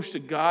old approach to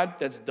God,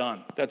 that's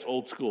done. That's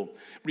old school.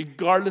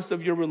 Regardless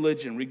of your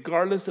religion,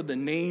 regardless of the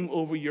name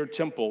over your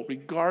temple,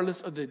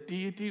 regardless of the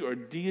deity or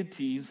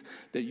deities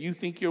that you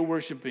think you're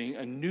worshiping,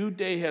 a new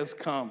day has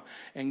come,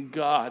 and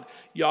God,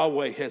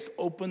 Yahweh, has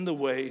opened the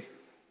way.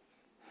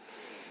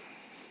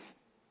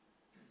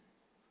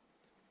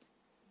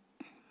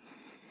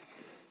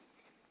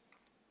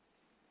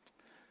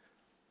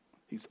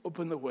 He's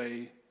opened the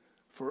way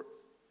for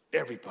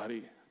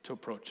everybody to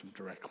approach him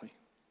directly.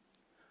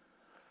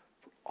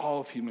 For all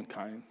of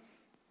humankind.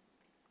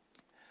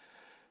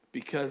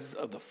 Because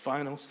of the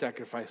final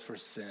sacrifice for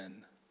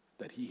sin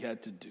that he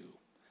had to do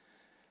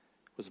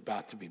was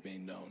about to be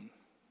made known.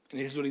 And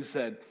here's what he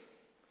said.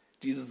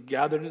 Jesus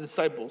gathered the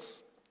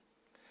disciples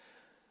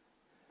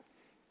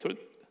toward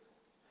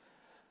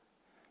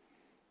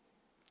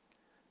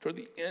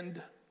the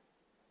end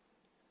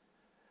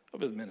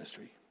of his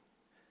ministry.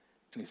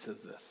 And he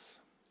says this.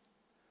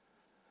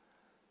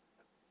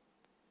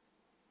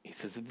 He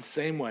says, in the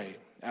same way,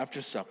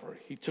 after supper,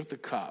 he took the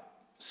cup,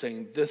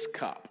 saying, this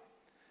cup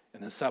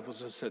And the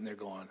disciples are sitting there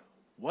going,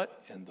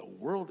 what in the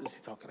world is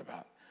he talking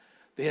about?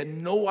 They had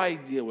no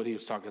idea what he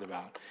was talking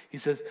about. He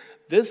says,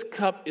 this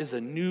cup is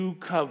a new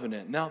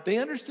covenant. Now, they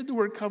understood the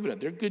word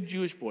covenant. They're good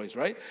Jewish boys,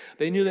 right?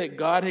 They knew that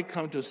God had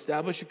come to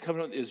establish a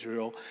covenant with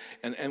Israel,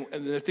 and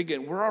they're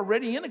thinking, we're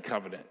already in a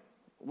covenant.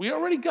 We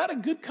already got a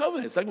good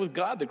covenant. It's like with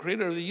God, the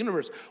creator of the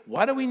universe.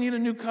 Why do we need a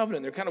new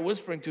covenant? They're kind of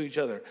whispering to each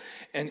other.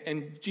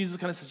 And Jesus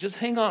kind of says, just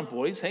hang on,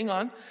 boys, hang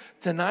on.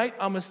 Tonight,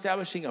 I'm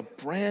establishing a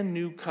brand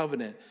new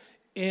covenant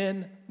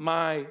in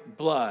my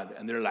blood.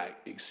 And they're like,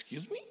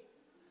 excuse me?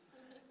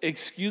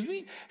 Excuse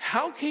me?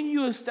 How can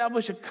you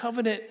establish a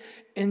covenant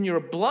in your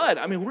blood?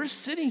 I mean, we're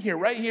sitting here,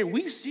 right here.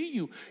 We see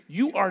you.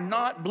 You are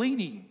not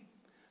bleeding.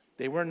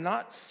 They were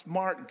not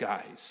smart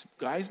guys.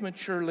 Guys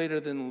mature later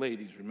than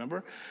ladies,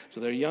 remember? So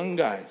they're young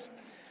guys.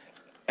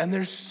 And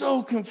they're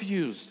so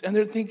confused. And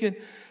they're thinking,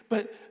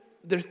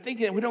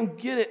 we don't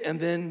get it. And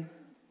then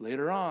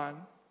later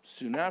on,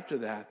 soon after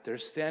that, they're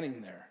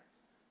standing there.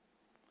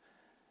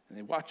 And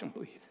they watch them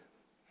bleed.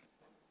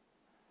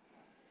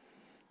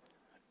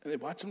 And they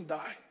watch him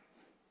die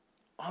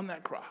on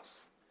that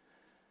cross.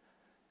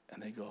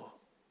 And they go,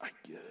 I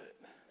get it.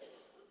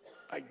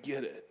 I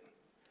get it.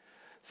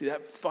 See,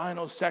 that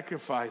final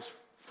sacrifice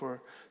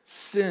for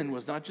sin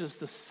was not just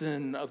the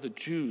sin of the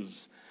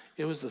Jews.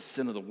 It was the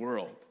sin of the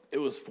world. It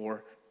was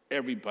for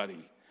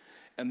everybody.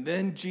 And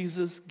then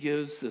Jesus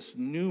gives this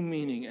new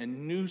meaning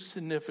and new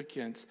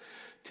significance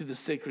to the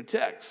sacred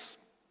text.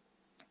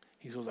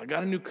 He goes, I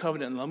got a new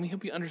covenant, and let me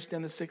help you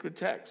understand the sacred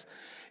text.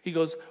 He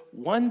goes,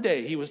 one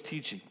day he was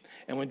teaching,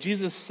 and when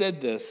Jesus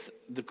said this,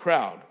 the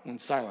crowd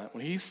went silent.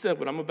 When he said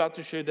what I'm about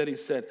to show you that he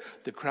said,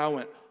 the crowd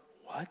went,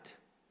 what?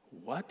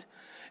 What?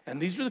 And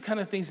these are the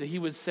kind of things that he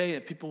would say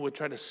that people would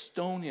try to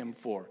stone him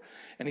for.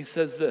 And he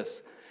says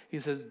this, he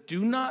says,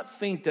 do not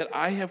think that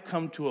I have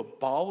come to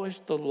abolish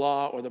the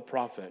law or the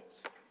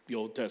prophets, the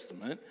Old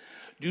Testament.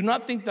 Do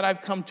not think that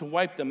I've come to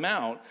wipe them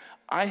out.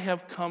 I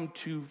have come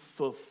to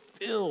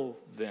fulfill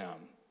them.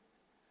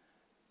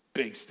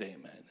 Big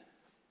statement.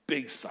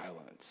 Big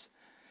silence.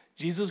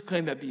 Jesus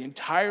claimed that the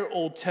entire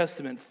Old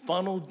Testament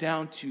funneled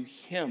down to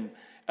him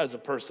as a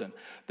person.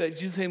 That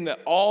Jesus claimed that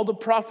all the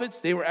prophets,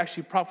 they were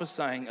actually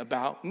prophesying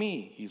about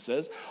me, he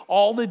says.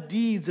 All the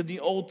deeds of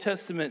the Old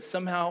Testament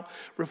somehow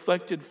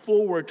reflected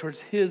forward towards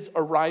his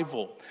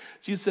arrival.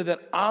 Jesus said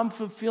that I'm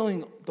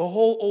fulfilling the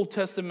whole Old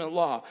Testament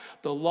law.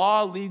 The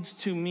law leads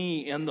to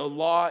me, and the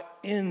law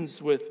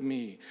ends with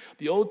me.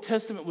 The Old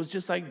Testament was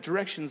just like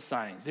direction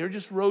signs. They were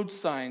just road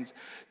signs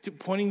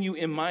pointing you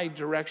in my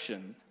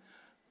direction.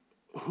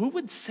 Who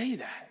would say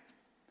that?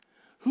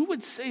 Who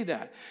would say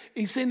that?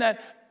 He's saying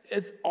that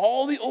it's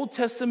all the Old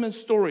Testament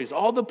stories,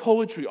 all the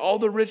poetry, all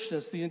the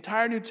richness, the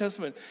entire New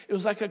Testament, it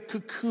was like a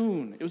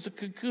cocoon. It was a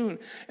cocoon.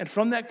 And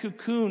from that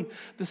cocoon,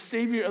 the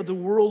Savior of the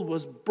world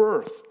was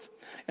birthed.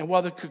 And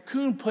while the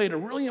cocoon played a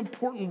really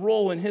important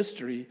role in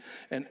history,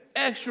 an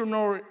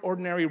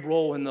extraordinary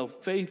role in the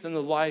faith and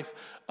the life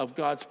of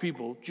God's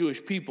people,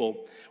 Jewish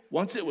people,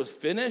 once it was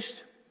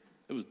finished,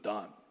 it was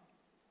done.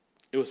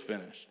 It was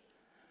finished.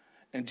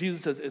 And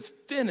Jesus says, it's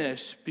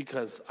finished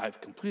because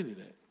I've completed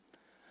it.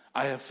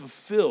 I have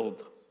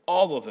fulfilled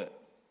all of it.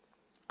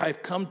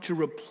 I've come to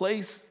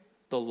replace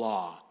the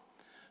law.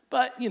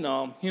 But,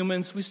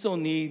 humans, we still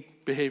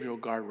need behavioral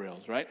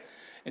guardrails, right?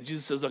 And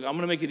Jesus says, look, I'm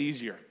going to make it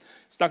easier.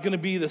 It's not going to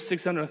be the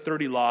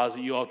 630 laws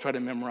that you all try to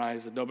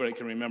memorize that nobody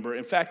can remember.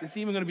 In fact, it's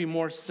even going to be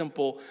more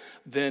simple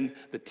than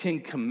the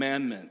 10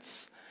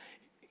 Commandments.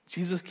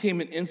 Jesus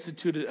came and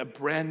instituted a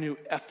brand new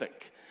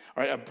ethic,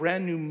 all right, a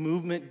brand new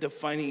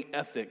movement-defining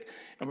ethic.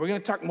 And we're going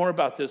to talk more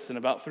about this in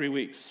about 3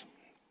 weeks.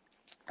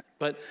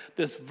 But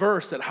this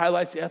verse that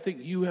highlights the ethic,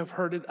 you have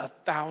heard it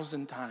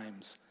 1,000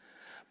 times.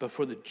 But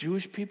for the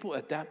Jewish people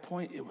at that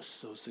point, it was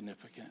so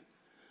significant.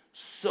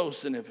 So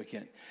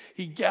significant.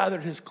 He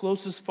gathered his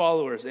closest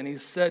followers and he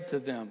said to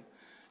them,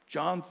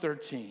 John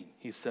 13,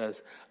 he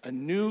says, a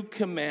new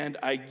command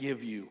I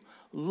give you,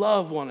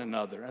 love one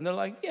another. And they're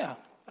like, yeah,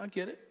 I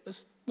get it.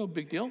 That's no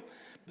big deal.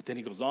 But then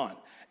he goes on.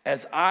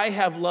 As I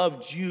have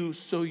loved you,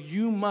 so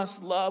you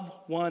must love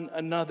one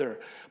another.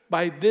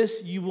 By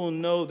this you will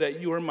know that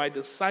you are my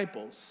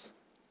disciples,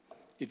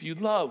 if you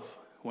love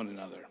one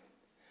another.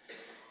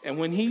 And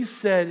when he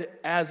said,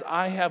 as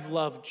I have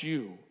loved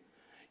you,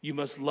 you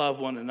must love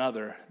one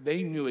another,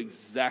 they knew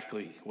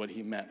exactly what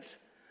he meant.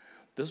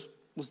 This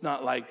was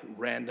not like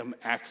random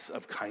acts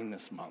of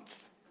kindness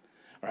month,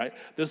 all right?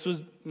 This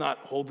was not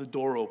hold the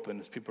door open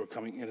as people are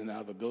coming in and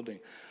out of a building.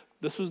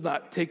 This was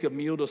not take a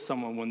meal to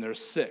someone when they're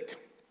sick.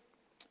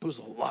 It was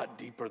a lot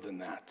deeper than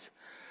that.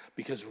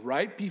 Because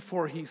right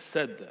before he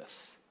said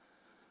this,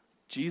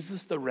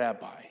 Jesus the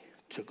rabbi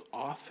took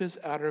off his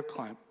outer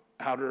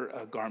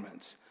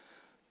garments,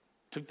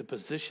 took the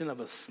position of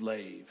a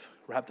slave,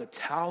 wrapped a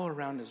towel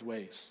around his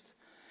waist,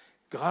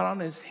 got on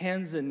his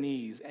hands and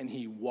knees, and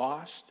he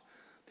washed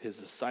his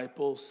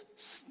disciples'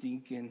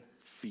 stinking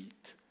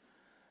feet.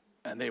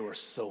 And they were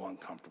so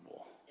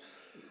uncomfortable.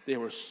 They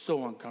were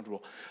so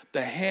uncomfortable.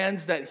 The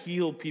hands that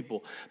healed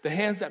people, the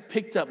hands that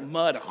picked up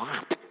mud,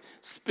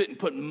 spit and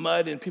put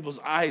mud in people's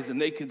eyes,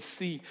 and they could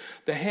see.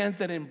 The hands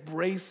that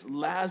embraced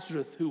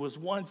Lazarus, who was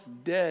once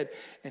dead,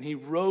 and he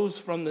rose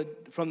from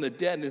the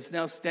dead and is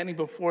now standing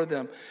before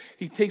them.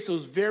 He takes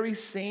those very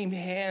same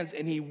hands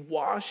and he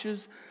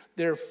washes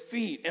their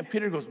feet. And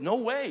Peter goes, no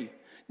way.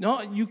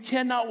 No, you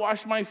cannot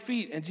wash my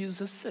feet. And Jesus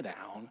says, sit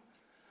down.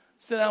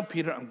 Sit down,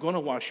 Peter. I'm going to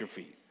wash your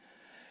feet.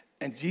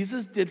 And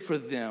Jesus did for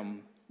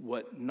them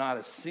what not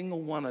a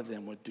single one of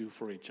them would do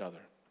for each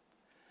other.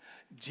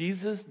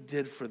 Jesus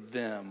did for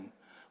them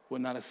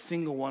what not a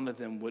single one of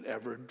them would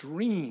ever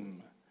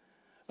dream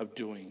of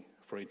doing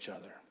for each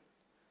other.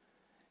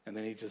 And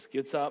then he just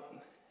gets up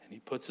and he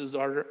puts his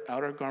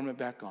outer garment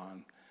back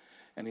on.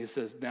 And he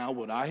says, now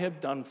what I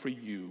have done for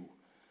you,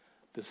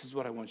 this is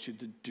what I want you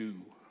to do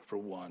for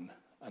one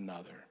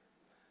another.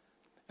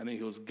 And then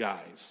he goes,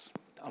 guys,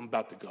 I'm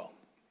about to go.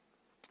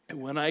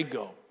 And when I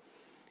go,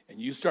 and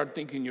you start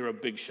thinking you're a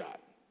big shot,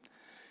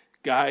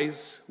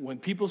 guys, when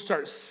people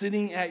start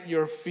sitting at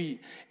your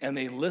feet and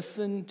they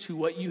listen to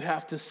what you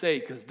have to say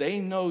because they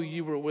know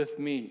you were with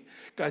me.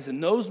 Guys,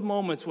 in those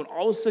moments when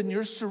all of a sudden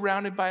you're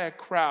surrounded by a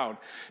crowd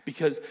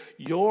because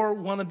you're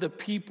one of the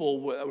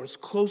people that was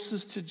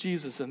closest to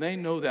Jesus and they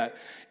know that.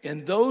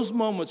 In those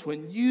moments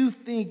when you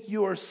think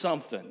you are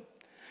something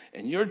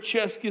and your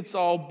chest gets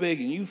all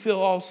big and you feel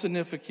all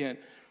significant,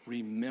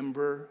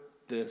 remember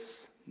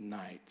this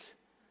night.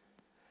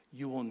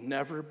 You will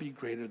never be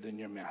greater than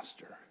your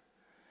master.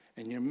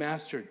 And your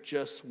master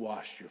just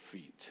washed your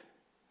feet.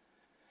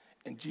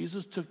 And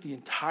Jesus took the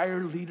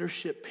entire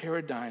leadership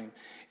paradigm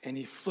and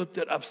he flipped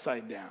it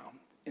upside down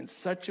in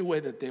such a way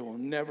that they will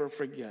never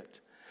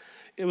forget.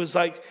 It was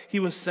like he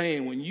was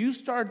saying, when you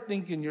start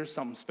thinking you're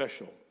something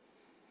special,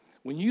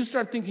 when you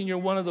start thinking you're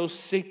one of those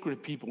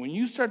sacred people, when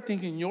you start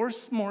thinking you're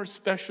more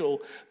special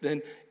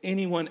than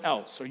anyone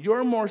else, or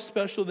you're more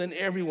special than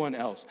everyone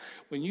else,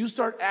 when you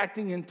start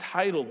acting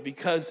entitled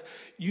because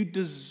you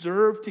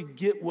deserve to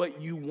get what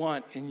you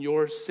want in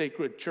your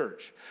sacred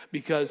church,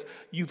 because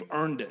you've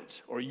earned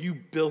it, or you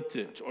built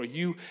it, or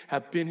you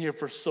have been here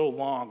for so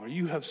long, or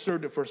you have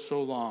served it for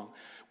so long,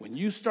 when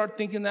you start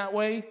thinking that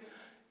way,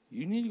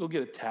 you need to go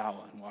get a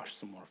towel and wash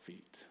some more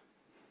feet.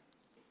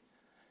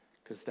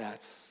 Because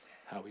that's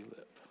how we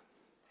live.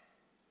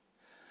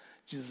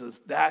 Jesus says,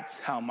 that's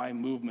how my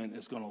movement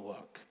is going to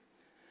look.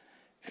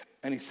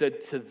 And he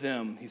said to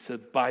them, he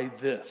said, by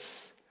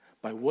this,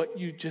 by what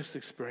you just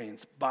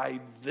experienced, by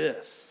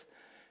this,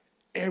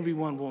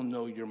 everyone will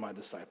know you're my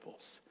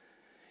disciples.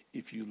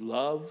 If you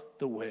love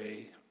the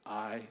way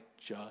I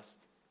just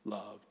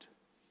loved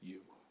you.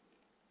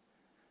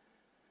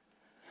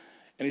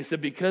 And he said,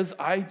 because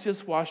I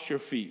just washed your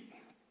feet,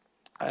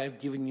 I have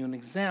given you an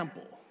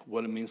example of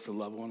what it means to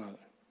love one another.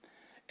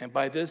 And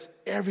by this,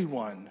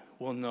 everyone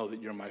will know that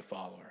you're my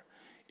follower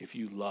if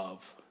you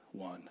love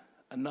one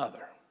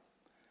another.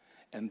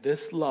 And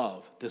this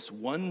love, this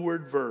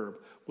one-word verb,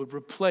 would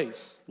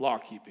replace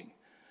law-keeping.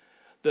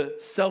 The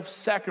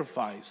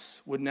self-sacrifice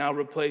would now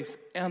replace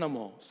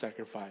animal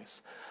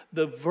sacrifice.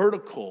 The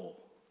vertical,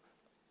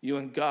 you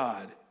and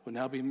God, would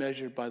now be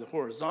measured by the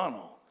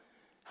horizontal,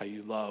 how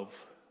you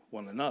love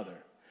one another.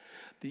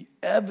 The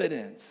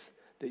evidence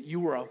that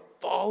you are a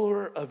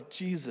follower of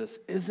Jesus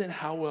isn't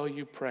how well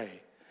you pray.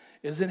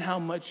 Isn't how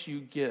much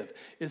you give,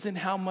 isn't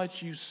how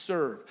much you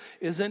serve,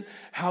 isn't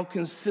how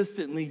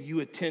consistently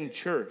you attend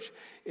church.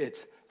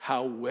 It's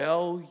how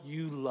well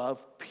you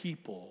love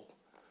people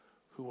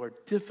who are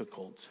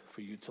difficult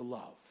for you to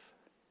love.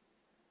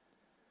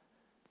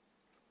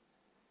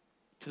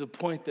 To the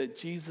point that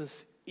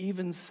Jesus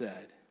even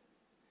said,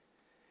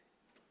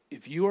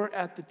 if you are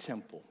at the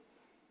temple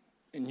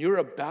and you're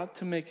about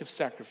to make a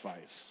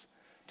sacrifice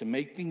to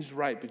make things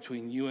right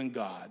between you and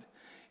God,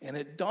 and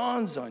it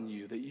dawns on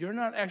you that you're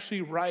not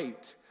actually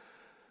right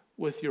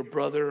with your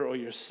brother or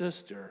your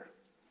sister,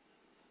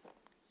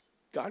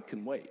 God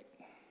can wait.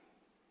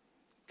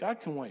 God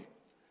can wait.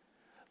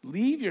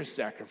 Leave your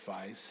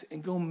sacrifice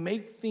and go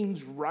make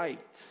things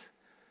right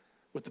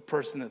with the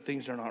person that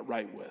things are not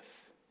right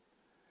with.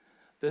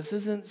 This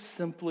isn't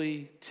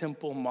simply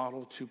Temple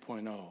Model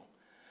 2.0.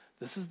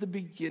 This is the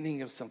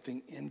beginning of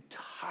something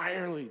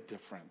entirely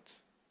different.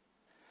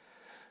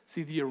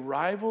 See, the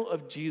arrival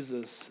of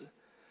Jesus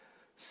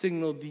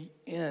signaled the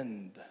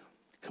end,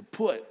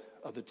 kaput,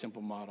 of the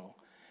temple model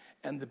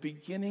and the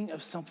beginning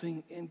of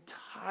something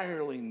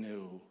entirely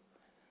new.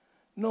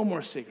 No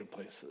more sacred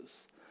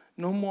places.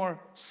 No more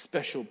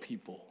special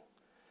people.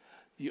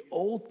 The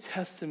Old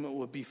Testament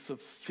would be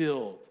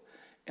fulfilled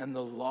and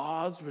the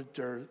laws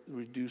were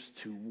reduced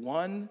to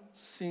one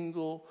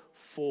single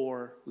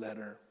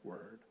 4-letter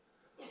word.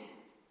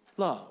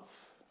 Love.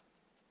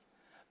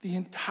 The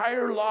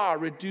entire law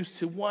reduced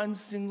to one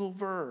single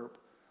verb.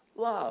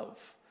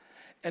 Love.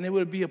 And it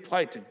would be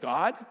applied to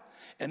God,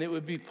 and it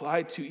would be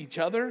applied to each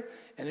other,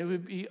 and it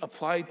would be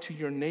applied to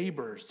your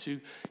neighbors,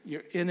 to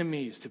your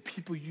enemies, to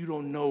people you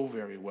don't know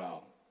very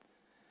well.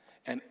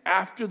 And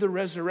after the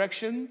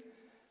resurrection,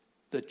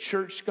 the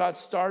church got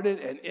started,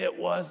 and it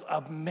was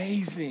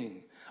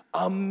amazing.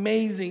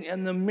 amazing,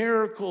 and the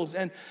miracles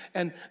and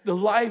the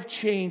life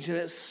change, and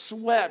it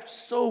swept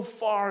so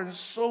far and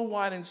so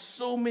wide, and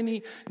so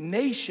many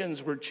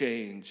nations were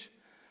changed.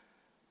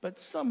 But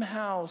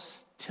somehow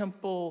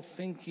temple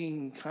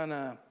thinking kind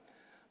of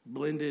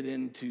blended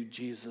into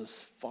Jesus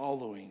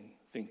following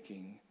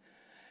thinking.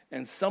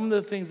 And some of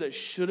the things that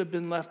should have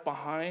been left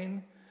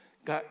behind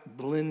got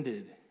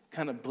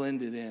kind of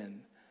blended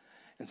in.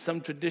 And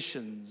some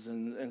traditions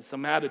and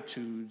some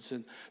attitudes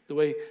and the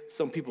way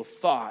some people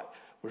thought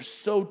were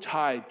so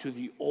tied to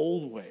the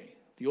old way,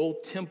 the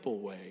old temple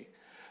way,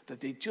 that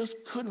they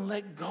just couldn't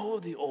let go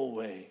of the old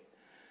way.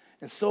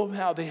 And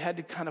somehow they had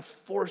to kind of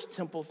force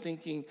temple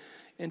thinking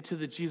into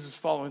the Jesus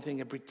following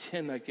thing and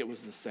pretend like it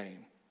was the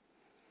same.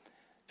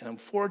 And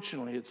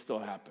unfortunately, it's still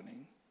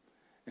happening.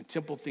 And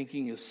temple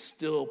thinking is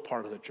still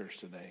part of the church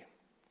today.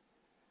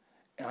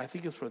 And I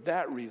think it's for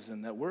that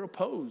reason that we're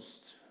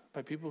opposed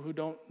by people who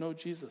don't know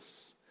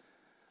Jesus.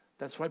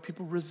 That's why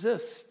people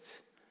resist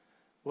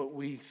what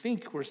we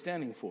think we're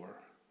standing for.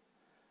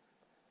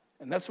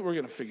 And that's what we're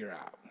going to figure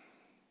out.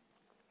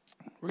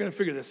 We're going to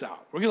figure this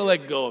out. We're going to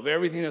let go of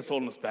everything that's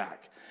holding us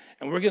back.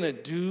 And we're going to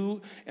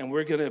do and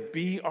we're going to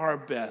be our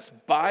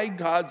best by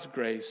God's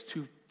grace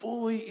to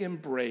fully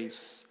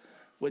embrace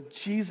what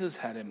Jesus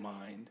had in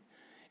mind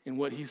and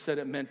what he said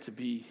it meant to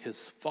be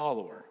his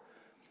follower.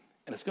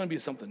 And it's going to be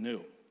something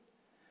new.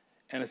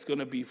 And it's going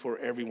to be for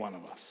every one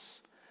of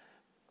us.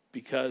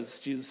 Because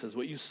Jesus says,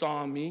 what you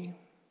saw in me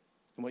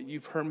and what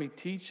you've heard me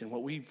teach and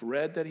what we've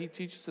read that he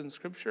teaches in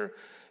Scripture,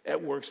 it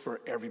works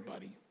for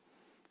everybody,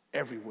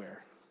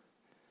 everywhere,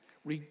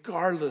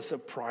 regardless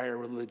of prior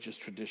religious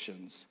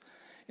traditions.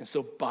 And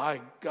so by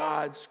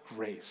God's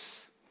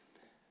grace,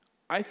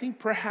 I think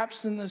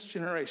perhaps in this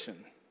generation,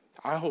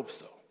 I hope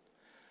so,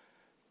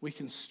 we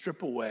can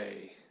strip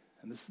away,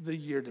 and this is the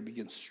year to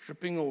begin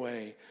stripping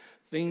away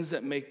things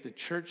that make the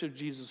Church of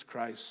Jesus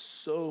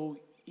Christ so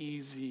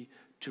easy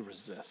to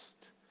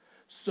resist,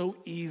 so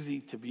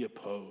easy to be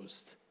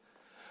opposed.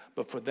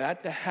 But for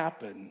that to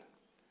happen,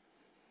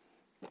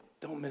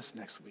 don't miss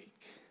next week.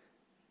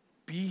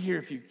 Be here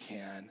if you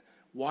can.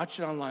 Watch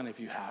it online if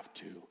you have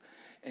to.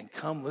 And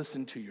come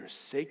listen to your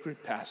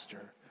sacred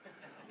pastor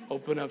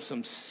open up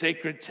some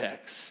sacred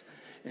texts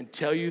and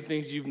tell you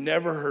things you've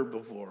never heard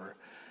before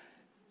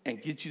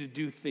and get you to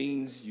do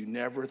things you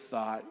never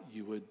thought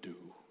you would do.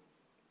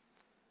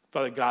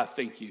 Father God,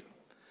 thank you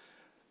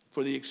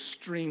for the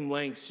extreme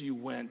lengths you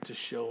went to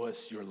show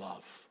us your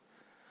love.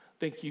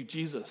 Thank you,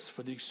 Jesus,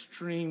 for the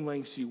extreme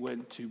lengths you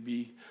went to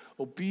be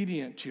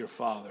obedient to your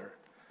Father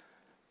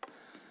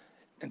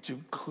and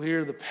to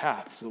clear the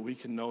path so we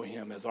can know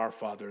him as our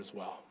Father as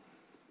well.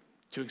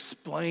 To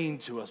explain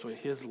to us what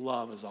his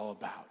love is all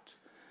about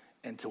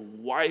and to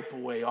wipe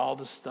away all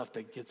the stuff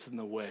that gets in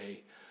the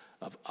way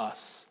of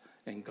us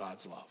and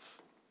God's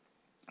love.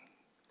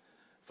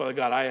 Father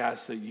God, I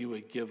ask that you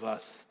would give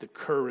us the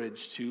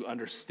courage to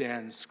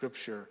understand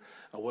Scripture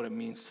and what it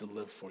means to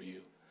live for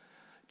you.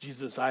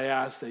 Jesus, I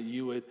ask that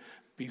you would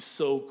be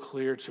so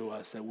clear to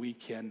us that we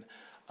can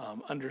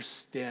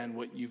understand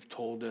what you've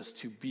told us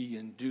to be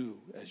and do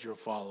as your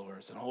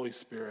followers. And Holy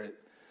Spirit,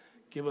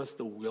 give us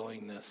the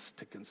willingness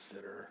to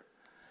consider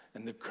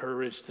and the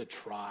courage to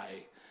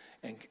try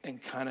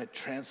and kind of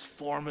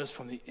transform us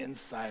from the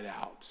inside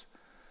out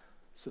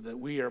so that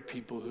we are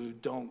people who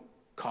don't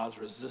cause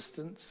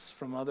resistance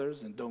from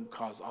others and don't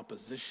cause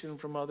opposition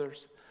from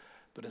others,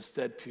 but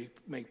instead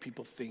make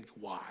people think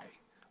why.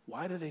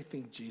 Why do they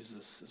think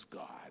Jesus is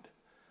God?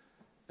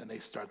 And they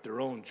start their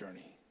own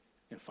journey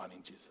in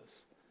finding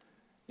Jesus.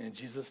 In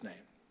Jesus' name,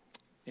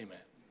 amen.